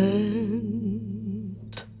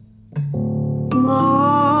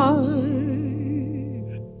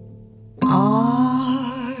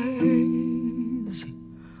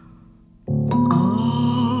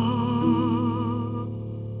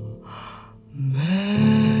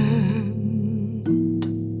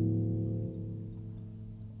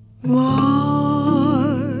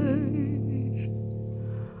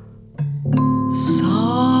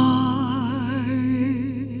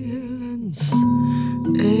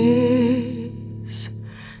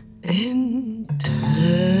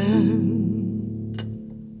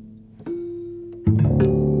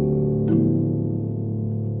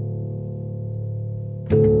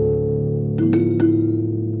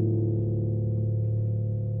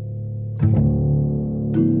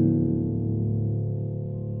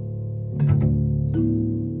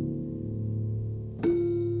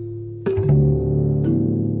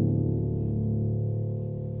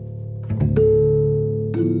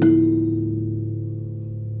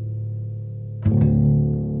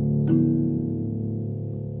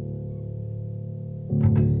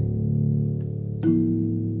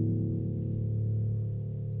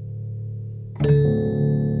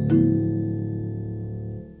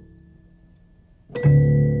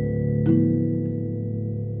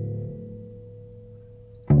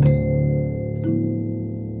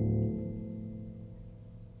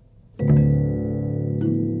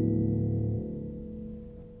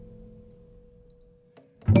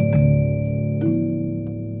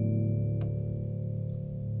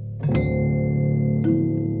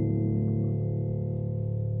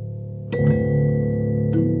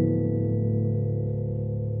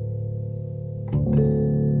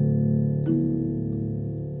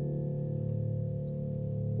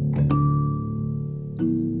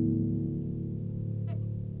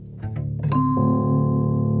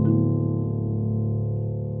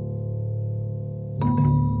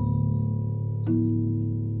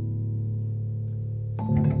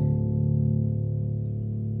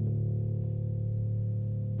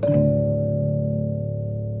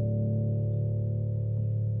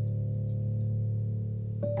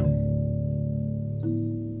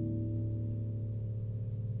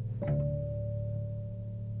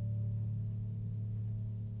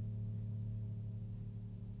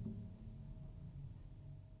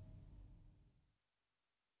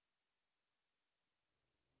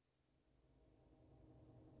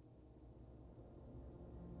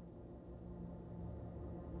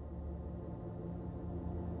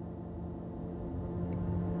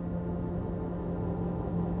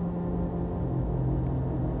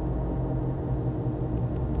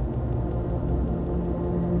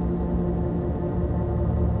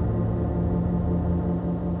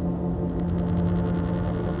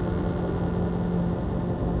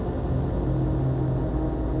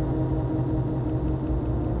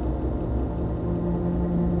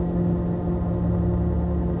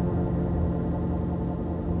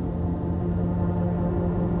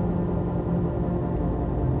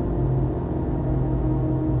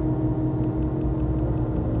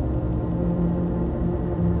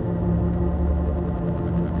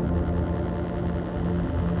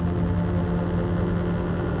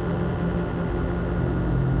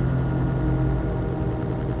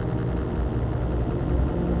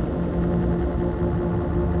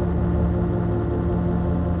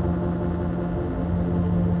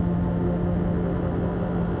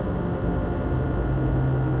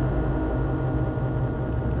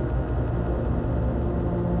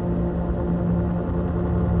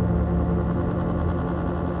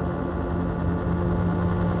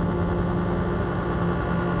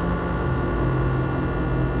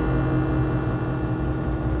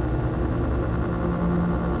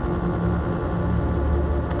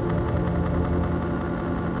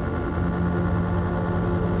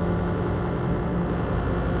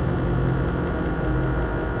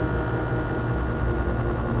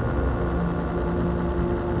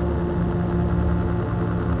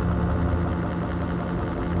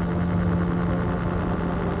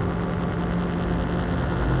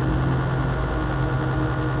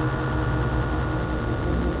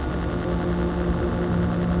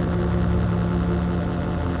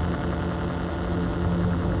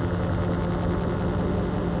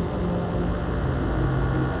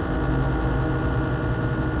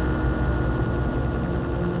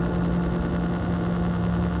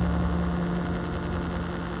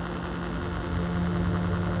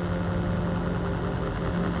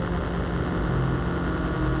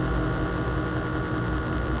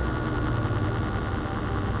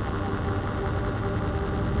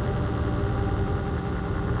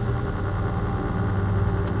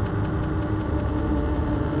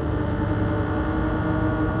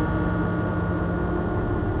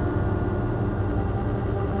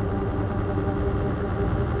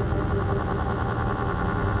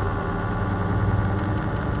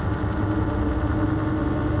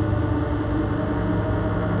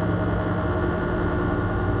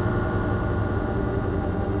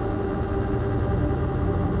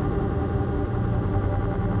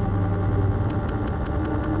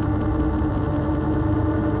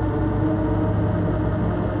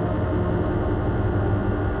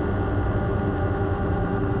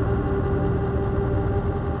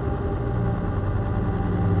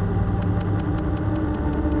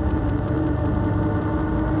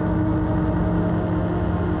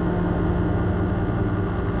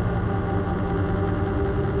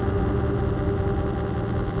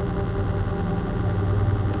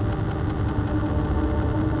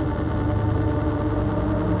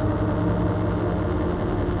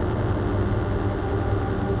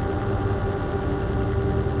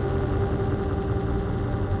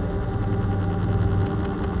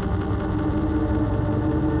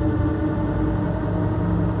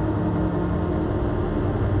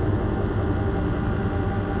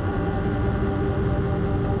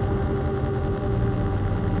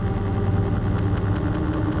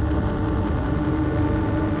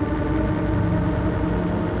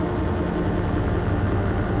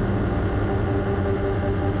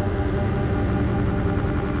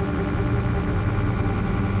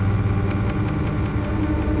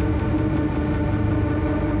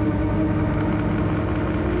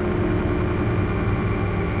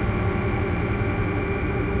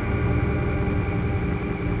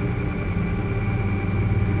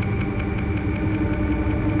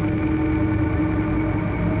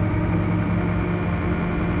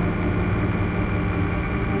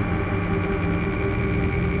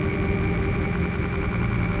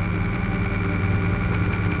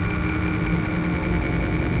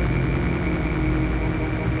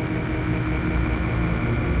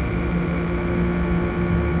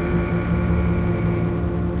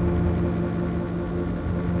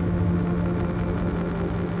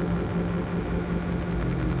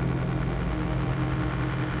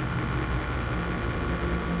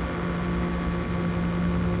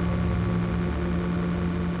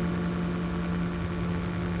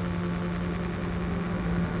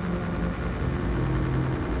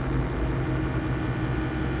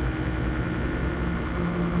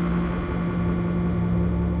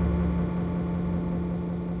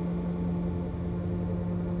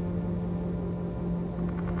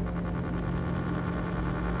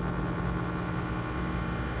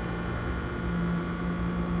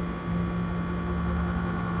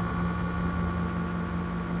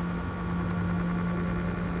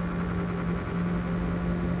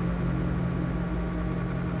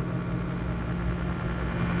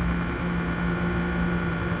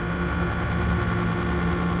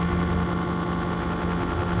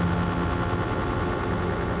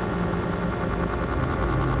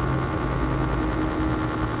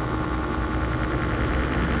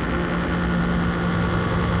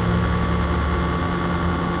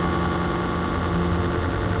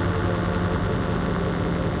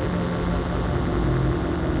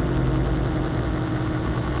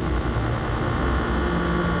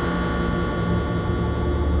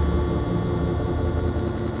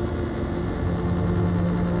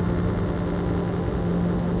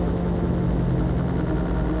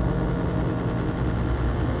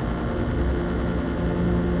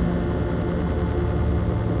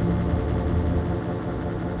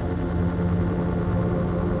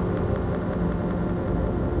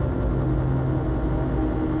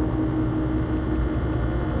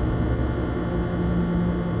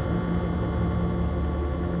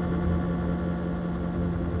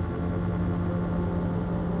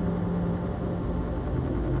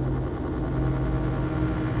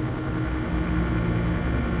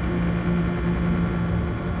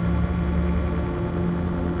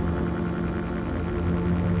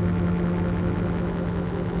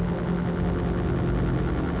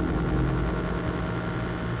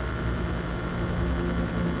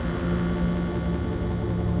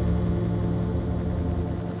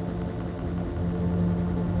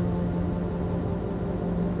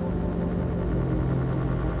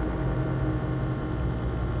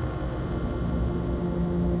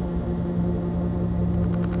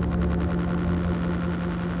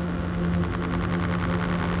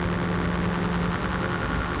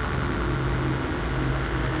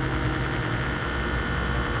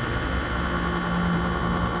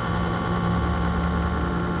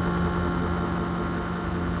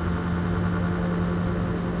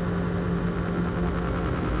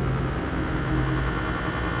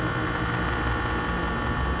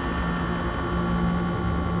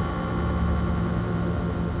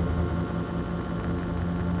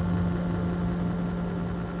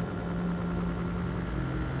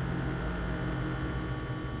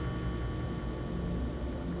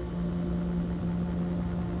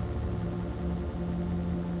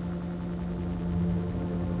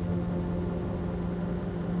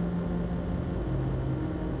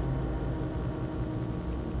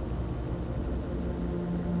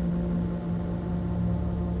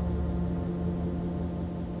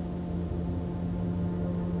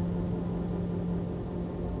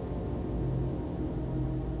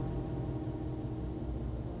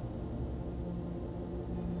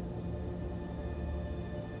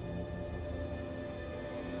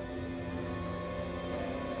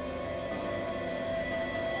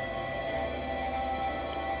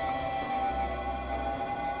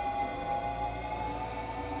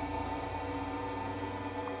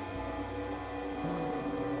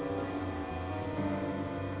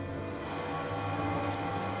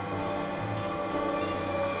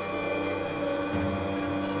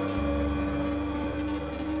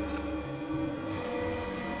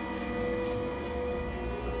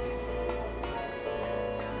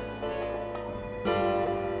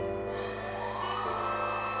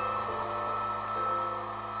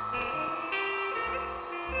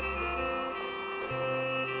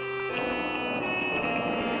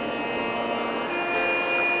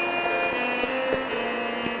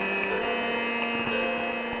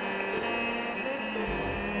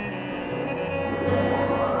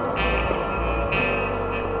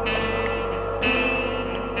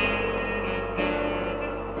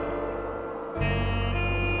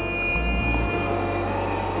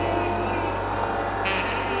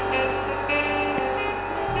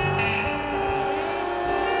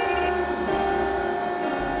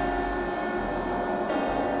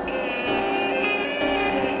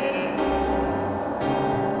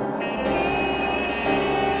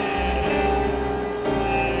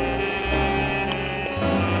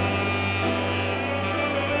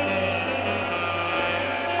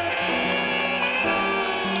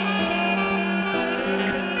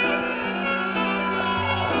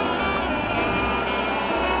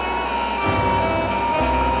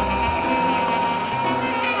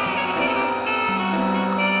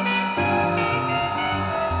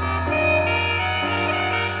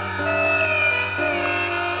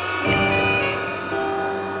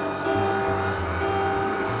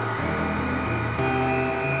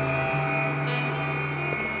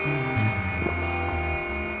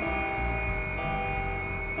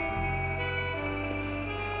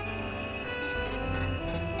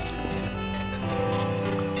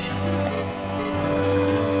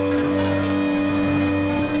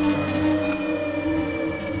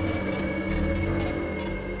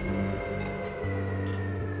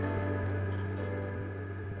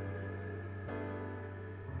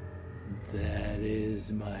 That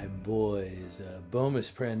is my boys,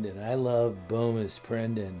 Bomis Prendin. I love Bomis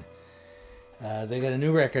Prendin. They got a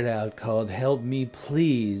new record out called Help Me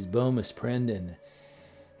Please, Bomis Prendin.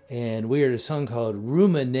 And we heard a song called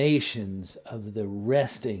Ruminations of the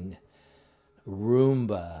Resting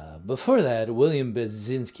Roomba. Before that, William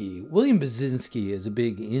Basinski. William Basinski is a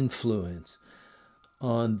big influence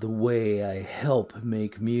on the way I help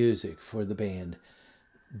make music for the band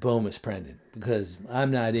Bomis Prendin, because I'm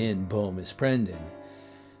not in Bomis Prendin,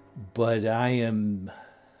 but I am,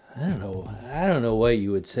 I don't know what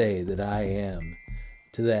you would say that I am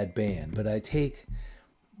to that band, but I take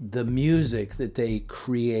the music that they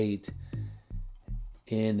create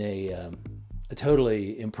in a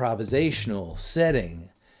totally improvisational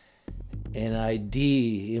setting, and I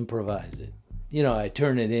de-improvise it. You know, I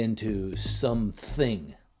turn it into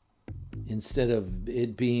something instead of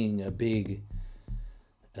it being a big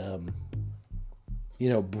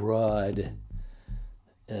broad,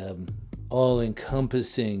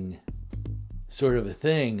 all-encompassing sort of a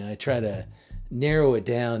thing. I try to narrow it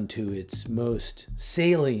down to its most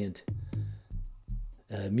salient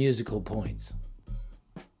musical points.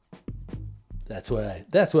 That's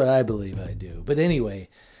what I believe I do. But anyway,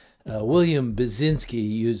 William Basinski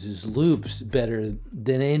uses loops better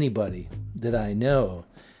than anybody that I know,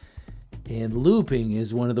 and looping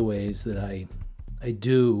is one of the ways that I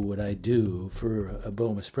do what I do for a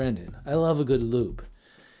Bomis Prendin. I love a good loop.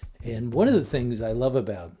 And one of the things I love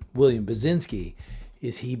about William Basinski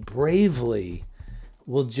is he bravely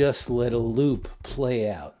will just let a loop play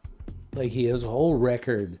out. Like, he has a whole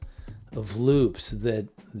record of loops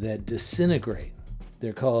that disintegrate.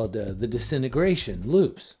 They're called the disintegration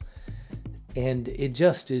loops. And it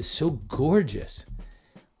just is so gorgeous.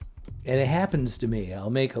 And it happens to me. I'll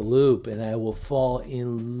make a loop and I will fall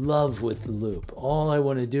in love with the loop. All I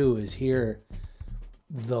want to do is hear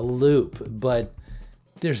the loop, but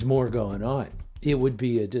there's more going on. It would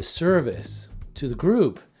be a disservice to the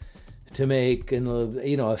group to make a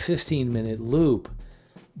 15-minute loop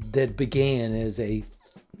that began as a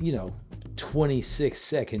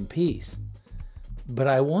 26-second piece. But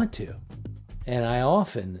I want to. And I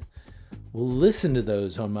often will listen to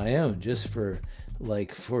those on my own just for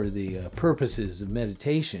the purposes of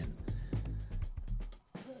meditation.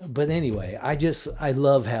 But anyway, I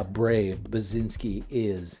love how brave Basinski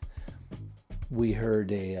is. We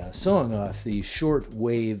heard a song off the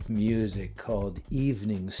short-wave music called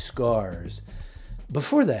Evening Scars.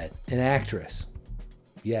 Before that, an actress.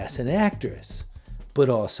 Yes, an actress, but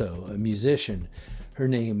also a musician. Her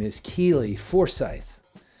name is Keeley Forsyth.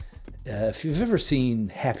 If you've ever seen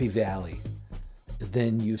Happy Valley,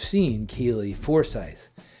 then you've seen Keeley Forsyth.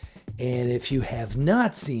 And if you have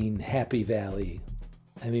not seen Happy Valley,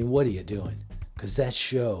 I mean, what are you doing? Because that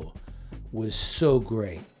show was so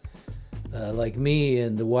great. Like, me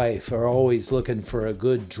and the wife are always looking for a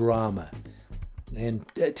good drama. And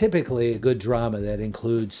typically a good drama that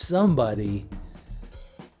includes somebody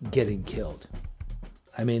getting killed.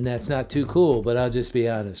 I mean, that's not too cool, but I'll just be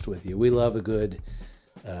honest with you. We love a good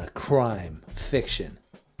crime fiction.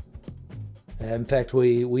 In fact,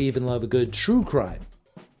 we even love a good true crime.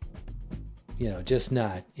 Just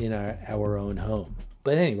not in our own home.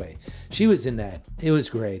 But anyway, she was in that. It was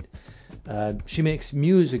great. She makes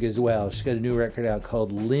music as well. She's got a new record out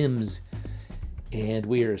called Limbs. And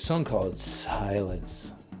we heard a song called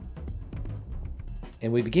Silence.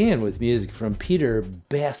 And we began with music from Peter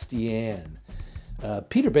Bastien.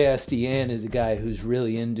 Peter Bastien is a guy who's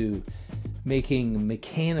really into making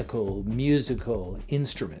mechanical musical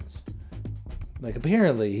instruments. Like,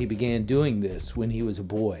 apparently he began doing this when he was a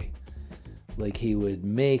boy. Like, he would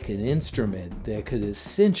make an instrument that could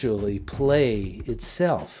essentially play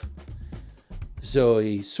itself. So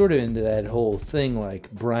he's sort of into that whole thing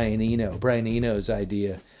like Brian Eno. Brian Eno's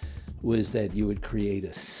idea was that you would create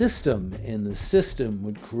a system and the system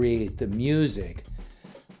would create the music.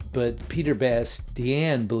 But Peter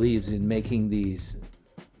Bastien believes in making these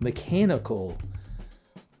mechanical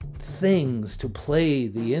things to play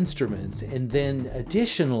the instruments, and then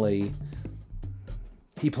additionally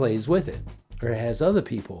he plays with it or has other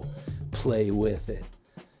people play with it,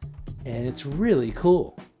 and it's really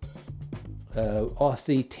cool. Off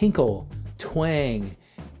the Tinkle, Twang,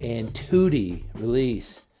 and Tootie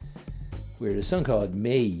release, we heard a song called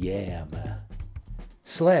Mayhem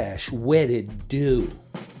 / Wedded Do.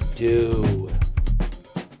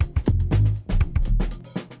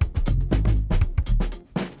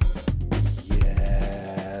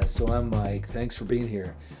 Yeah, so I'm Mike. Thanks for being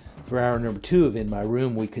here. For hour number 2 of In My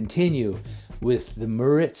Room, we continue with the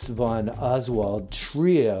Moritz von Oswald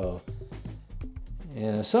trio.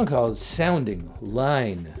 and a song called Sounding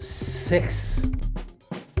Line 6.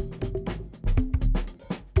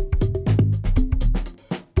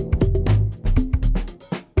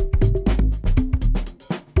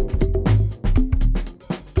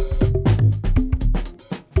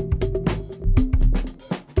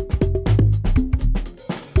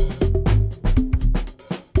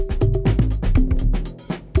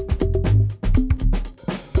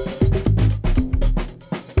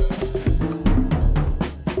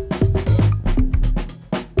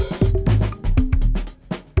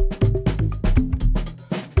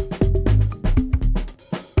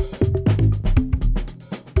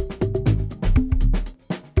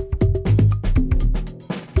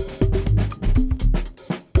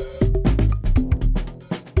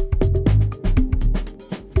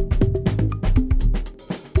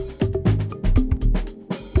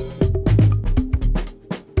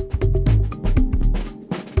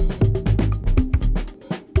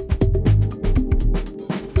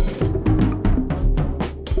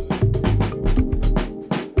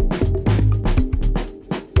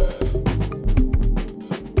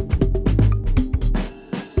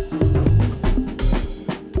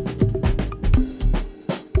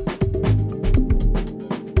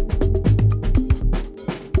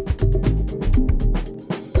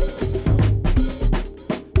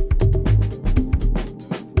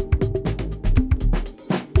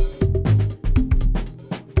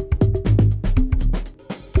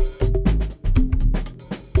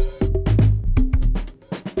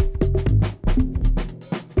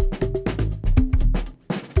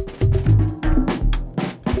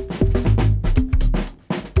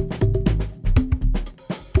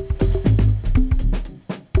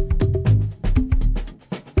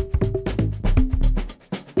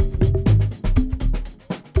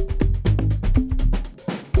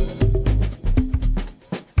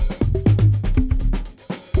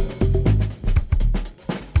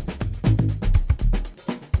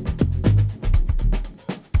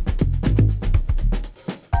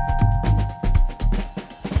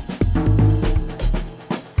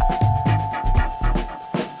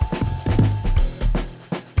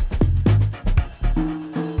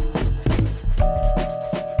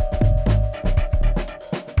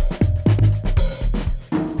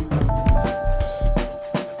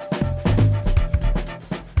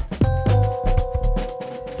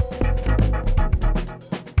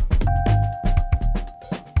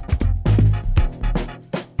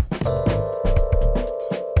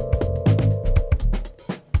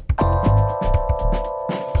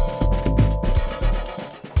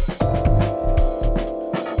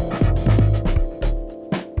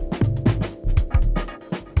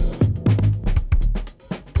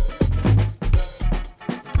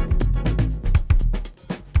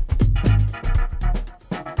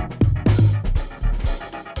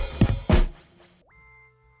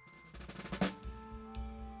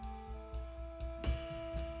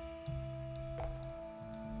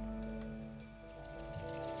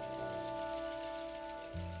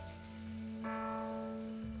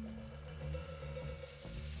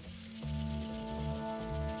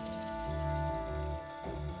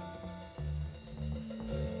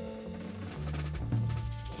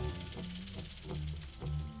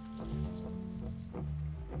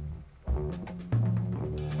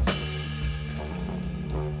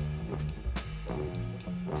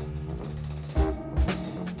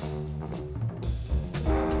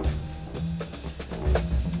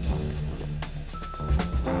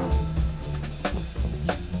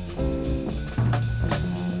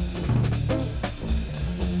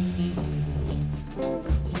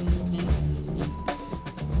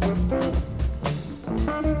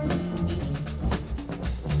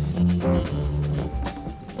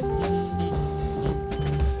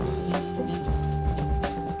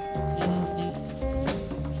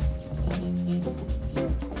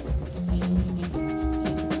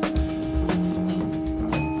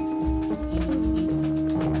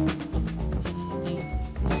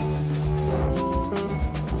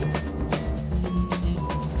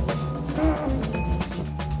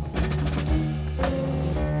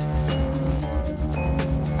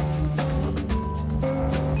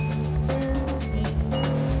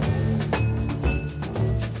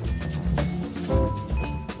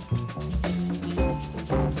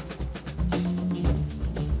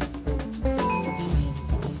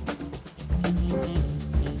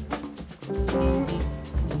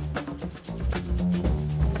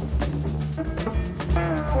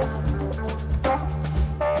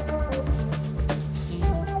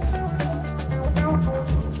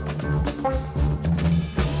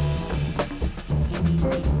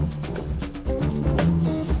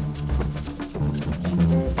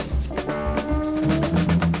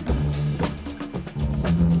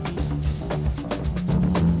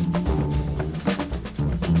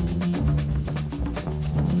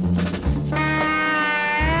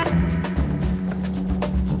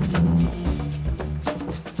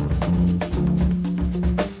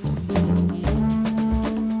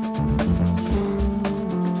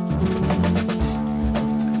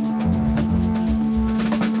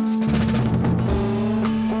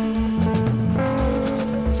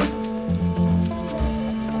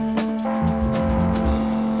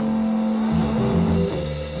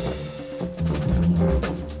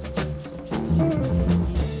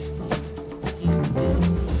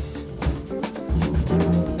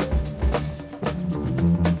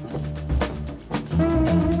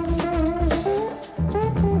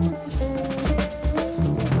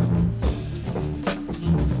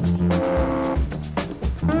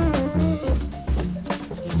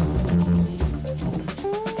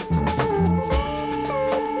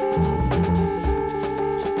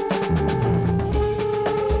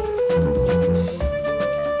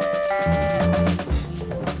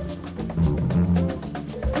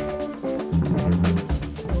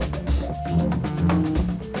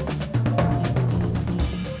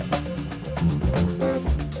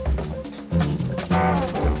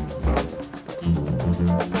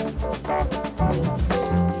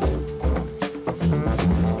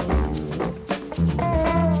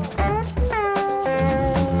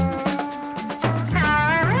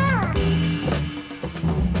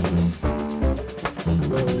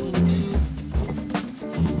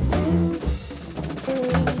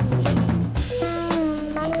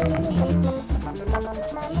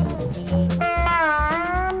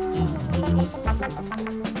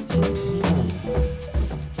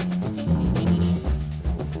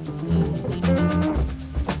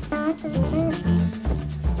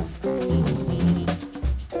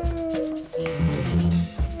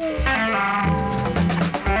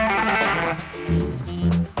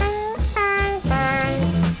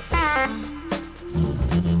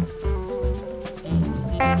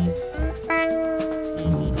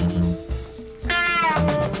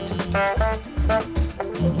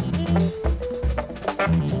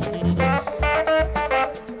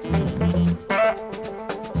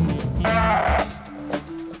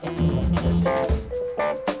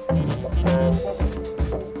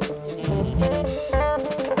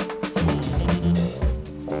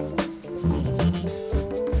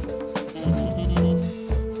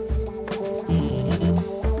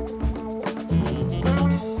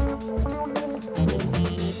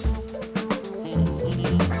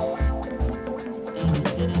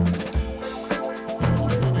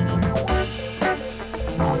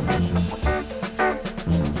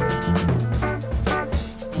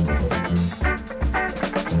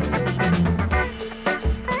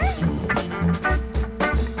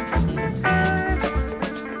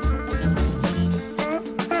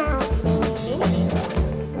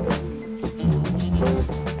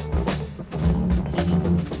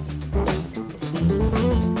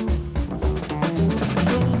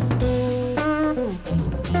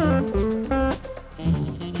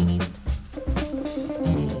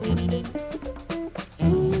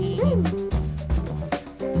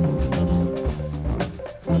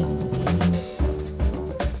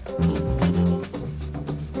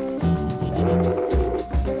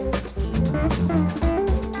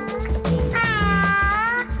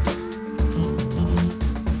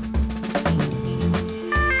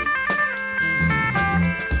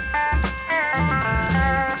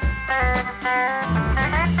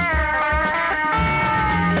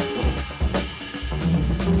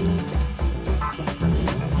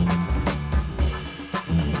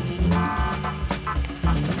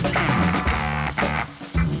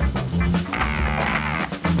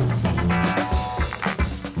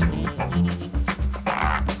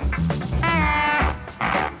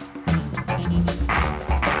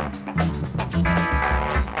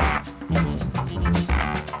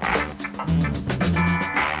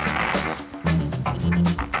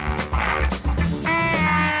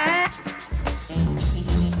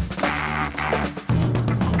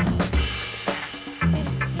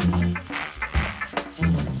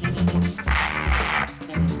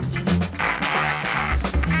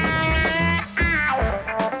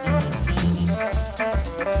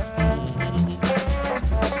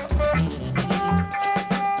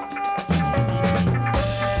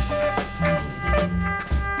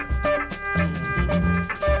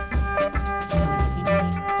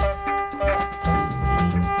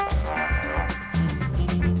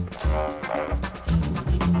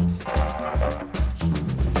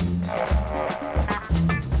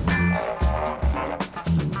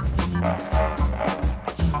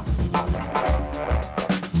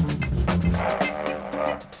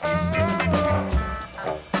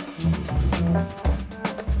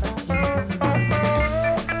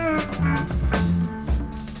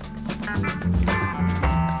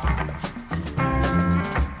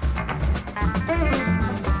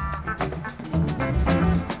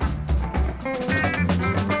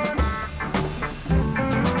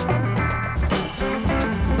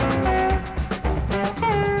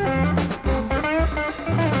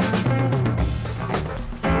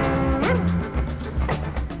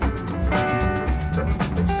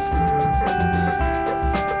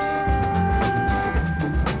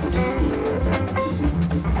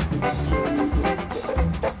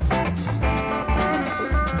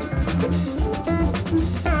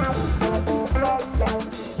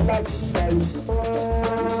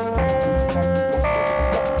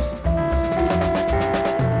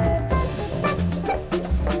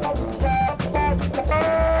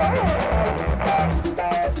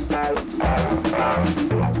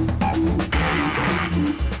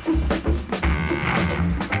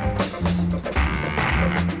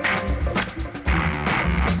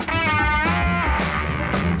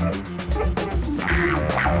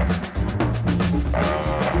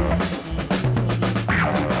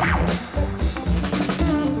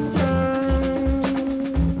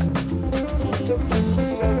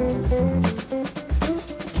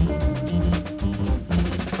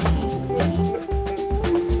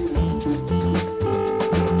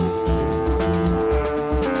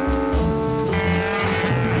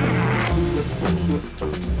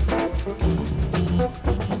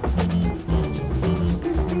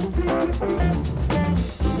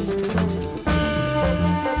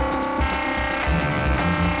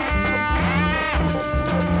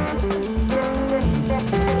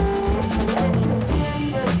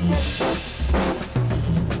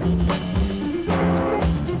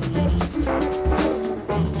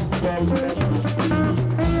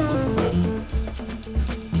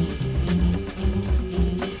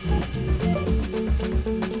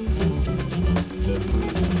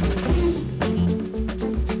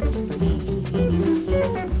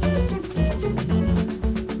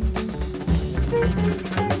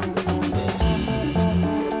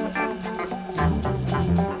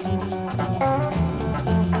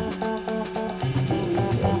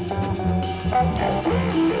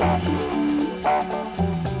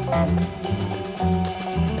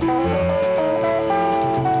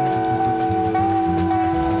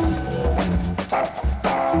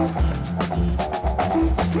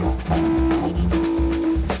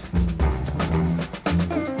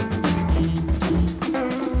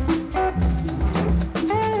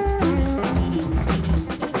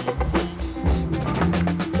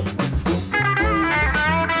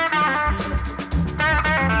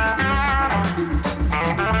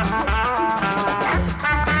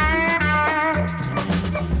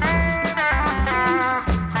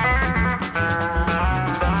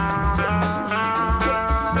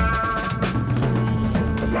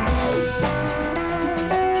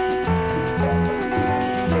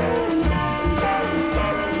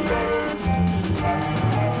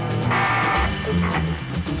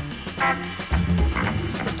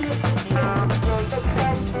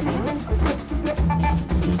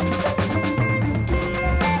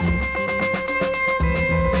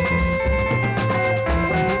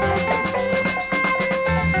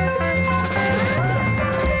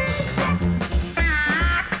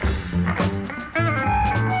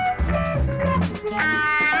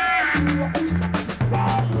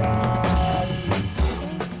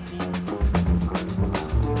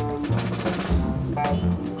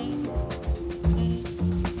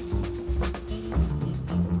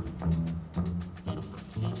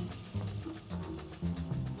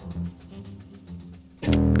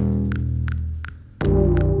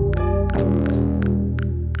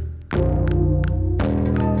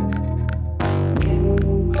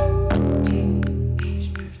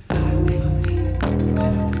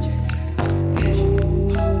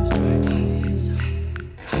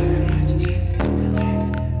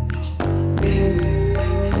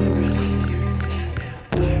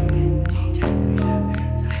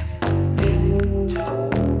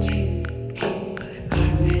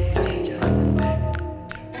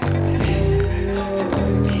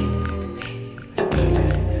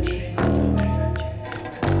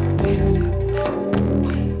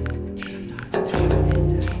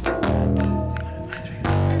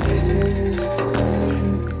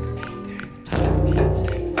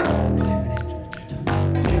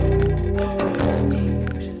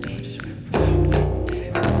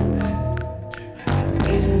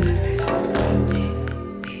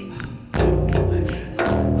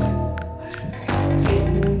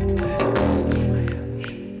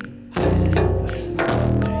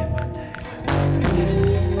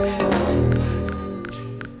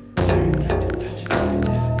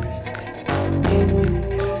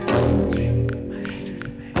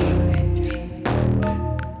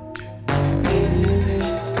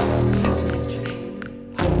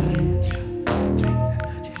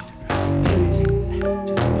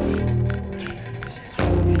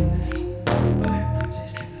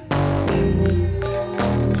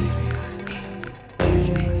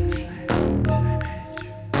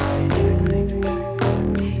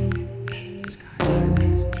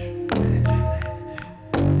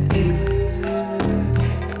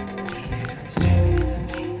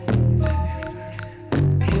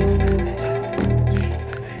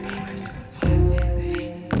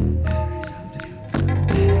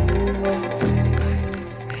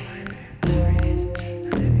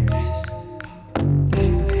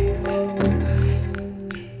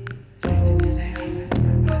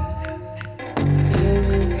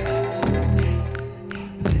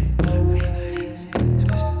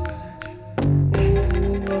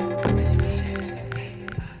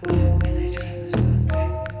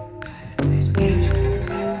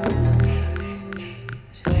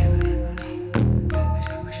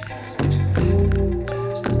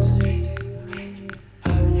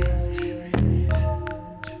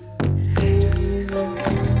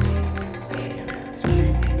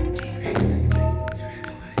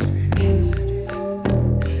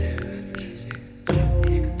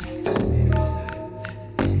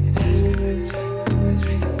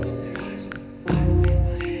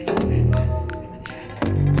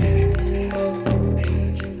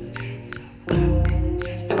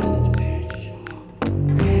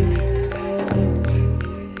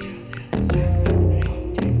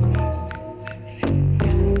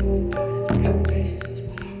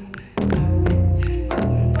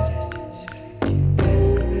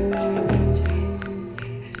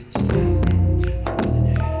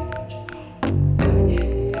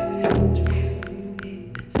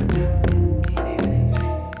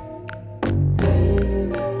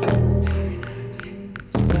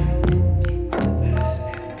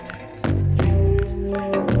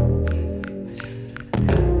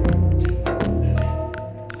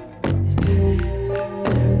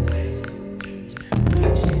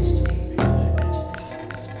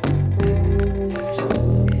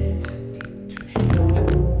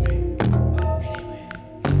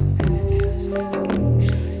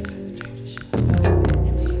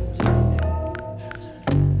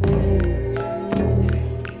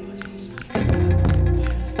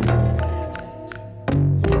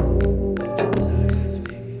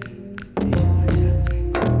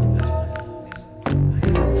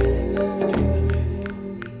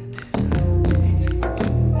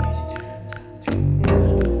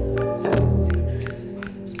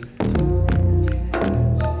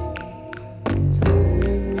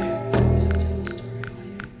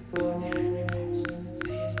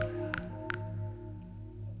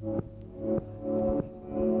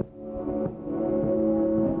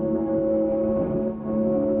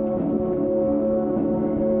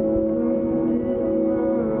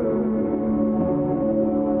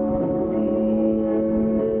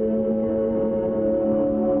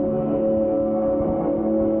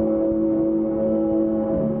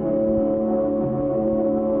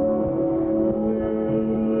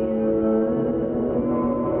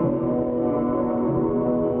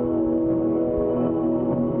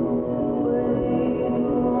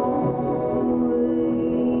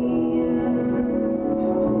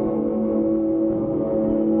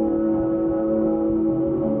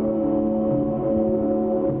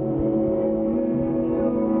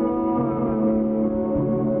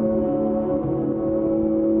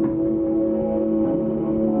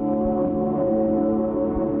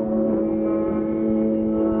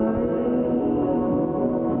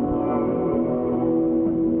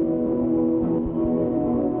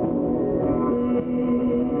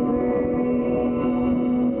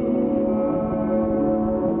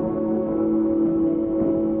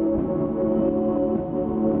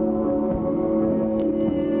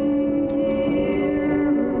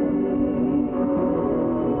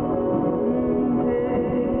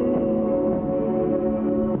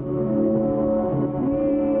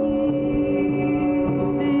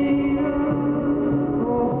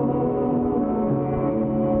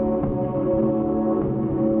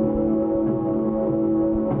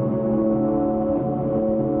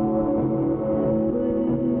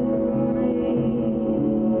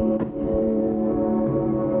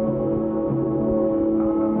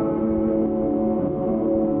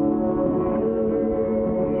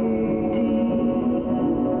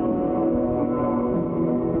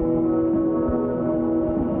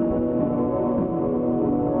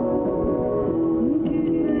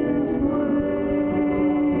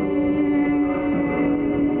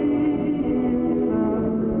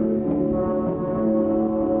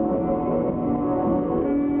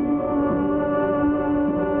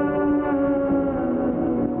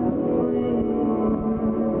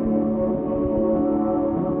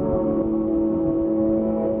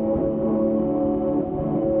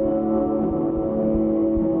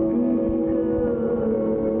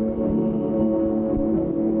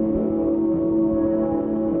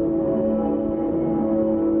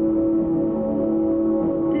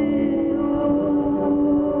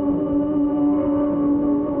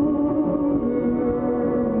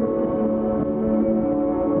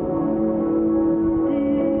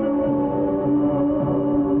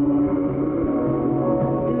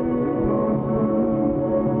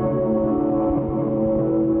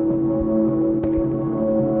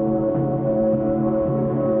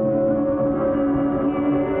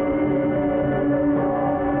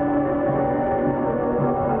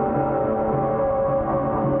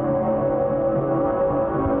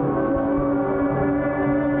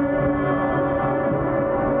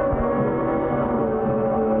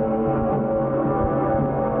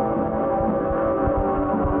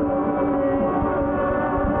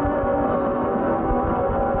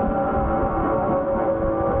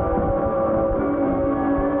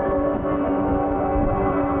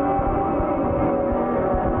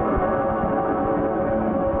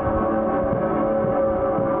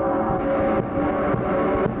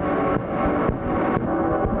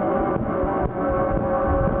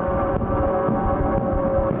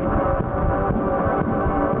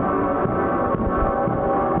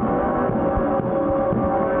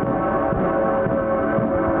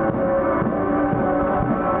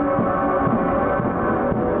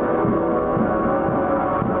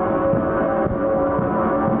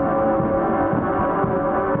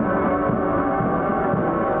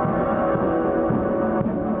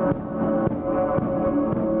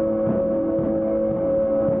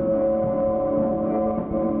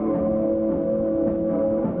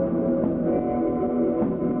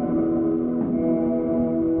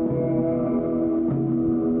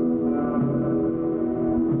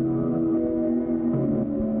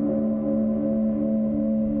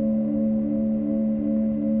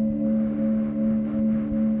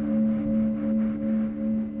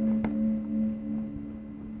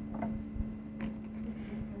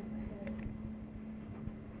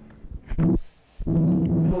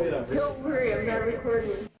 Don't worry, I'm not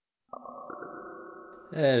recording.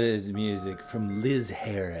 That is music from Liz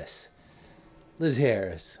Harris. Liz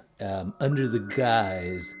Harris, under the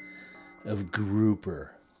guise of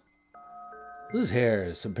grouper. Liz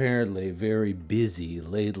Harris apparently very busy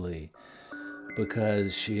lately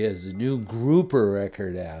because she has a new grouper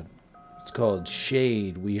record out. It's called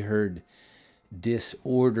Shade. We heard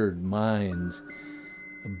Disordered Minds.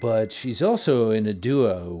 But she's also in a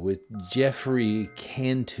duo with Jeffrey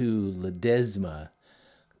Cantu Ledesma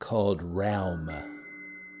called Raum.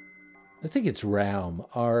 I think it's Raum,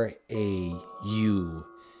 R-A-U-M.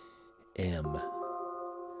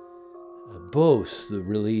 Both the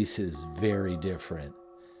releases very different,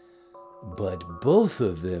 but both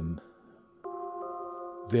of them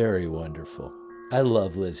very wonderful. I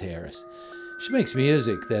love Liz Harris. She makes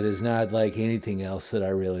music that is not like anything else that I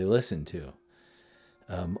really listen to.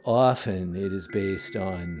 Often it is based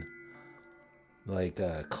on like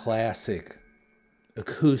a classic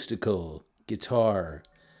acoustical guitar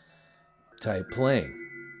type playing,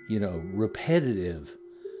 repetitive,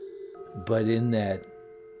 but in that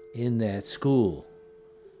school.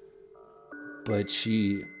 But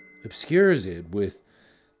she obscures it with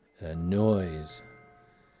noise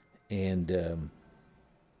and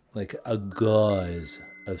like a gauze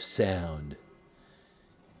of sound.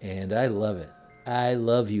 And I love it. I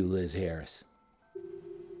love you, Liz Harris.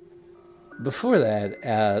 Before that,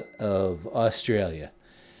 out of Australia,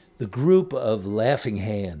 the group of Laughing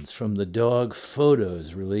Hands from the Dog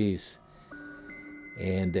Photos release,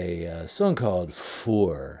 and a song called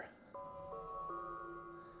Four.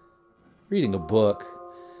 Reading a book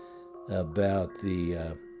about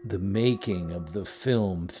the making of the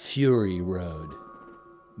film Fury Road,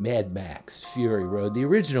 Mad Max, Fury Road, the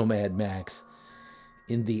original Mad Max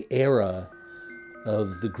in the era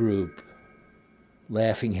of the group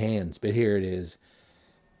Laughing Hands, but here it is,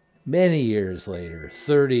 many years later,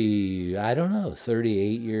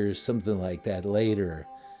 38 years, something like that later.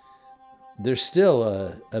 There's still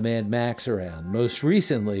a Mad Max around. Most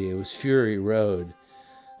recently, it was Fury Road,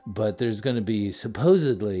 but there's going to be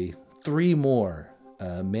supposedly 3 more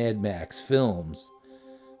Mad Max films,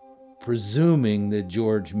 presuming that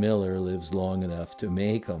George Miller lives long enough to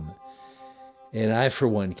make them. And I, for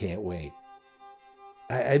one, can't wait.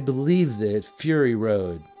 I believe that Fury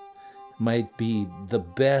Road might be the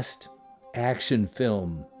best action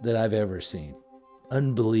film that I've ever seen.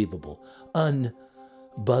 Unbelievable.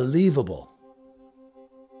 Unbelievable.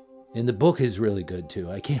 And the book is really good,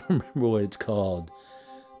 too. I can't remember what it's called.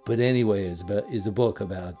 But anyway, is a book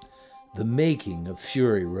about the making of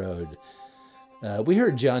Fury Road. We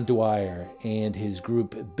heard John Dwyer and his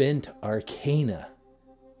group Bent Arcana,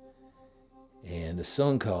 and a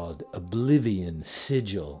song called Oblivion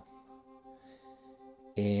Sigil.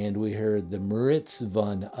 And we heard the Moritz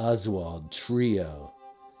von Oswald Trio,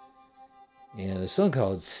 and a song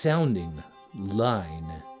called Sounding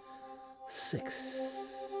Line 6.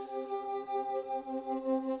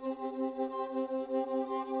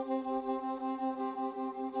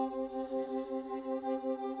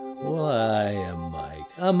 Well, I am Mike.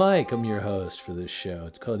 I'm Mike. I'm your host for this show.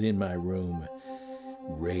 It's called In My Room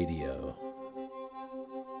Radio.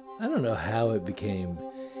 I don't know how it became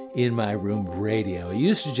In My Room Radio. It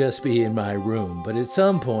used to just be In My Room, but at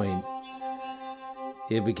some point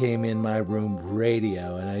it became In My Room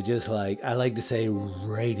Radio, and I like to say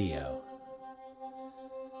radio.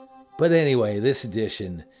 But anyway, this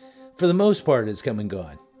edition, for the most part, has come and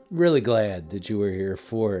gone. Really glad that you were here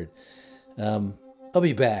for it. I'll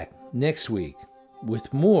be back next week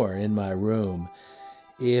with more In My Room.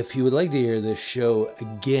 If you would like to hear this show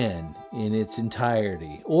again in its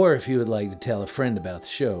entirety, or if you would like to tell a friend about the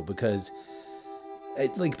show, because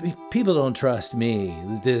people don't trust me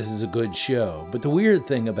that this is a good show. But the weird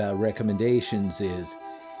thing about recommendations is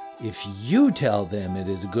if you tell them it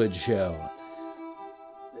is a good show,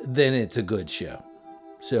 then it's a good show.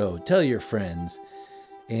 So tell your friends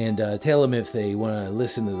and tell them if they want to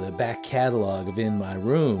listen to the back catalog of In My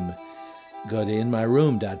Room, go to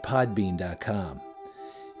inmyroom.podbean.com.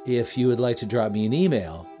 If you would like to drop me an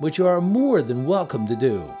email, which you are more than welcome to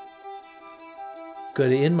do, go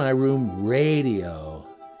to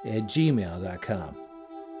inmyroomradio@gmail.com.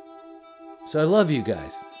 So I love you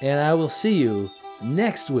guys, and I will see you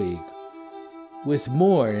next week with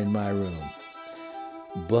more In My Room.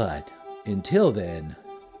 But until then,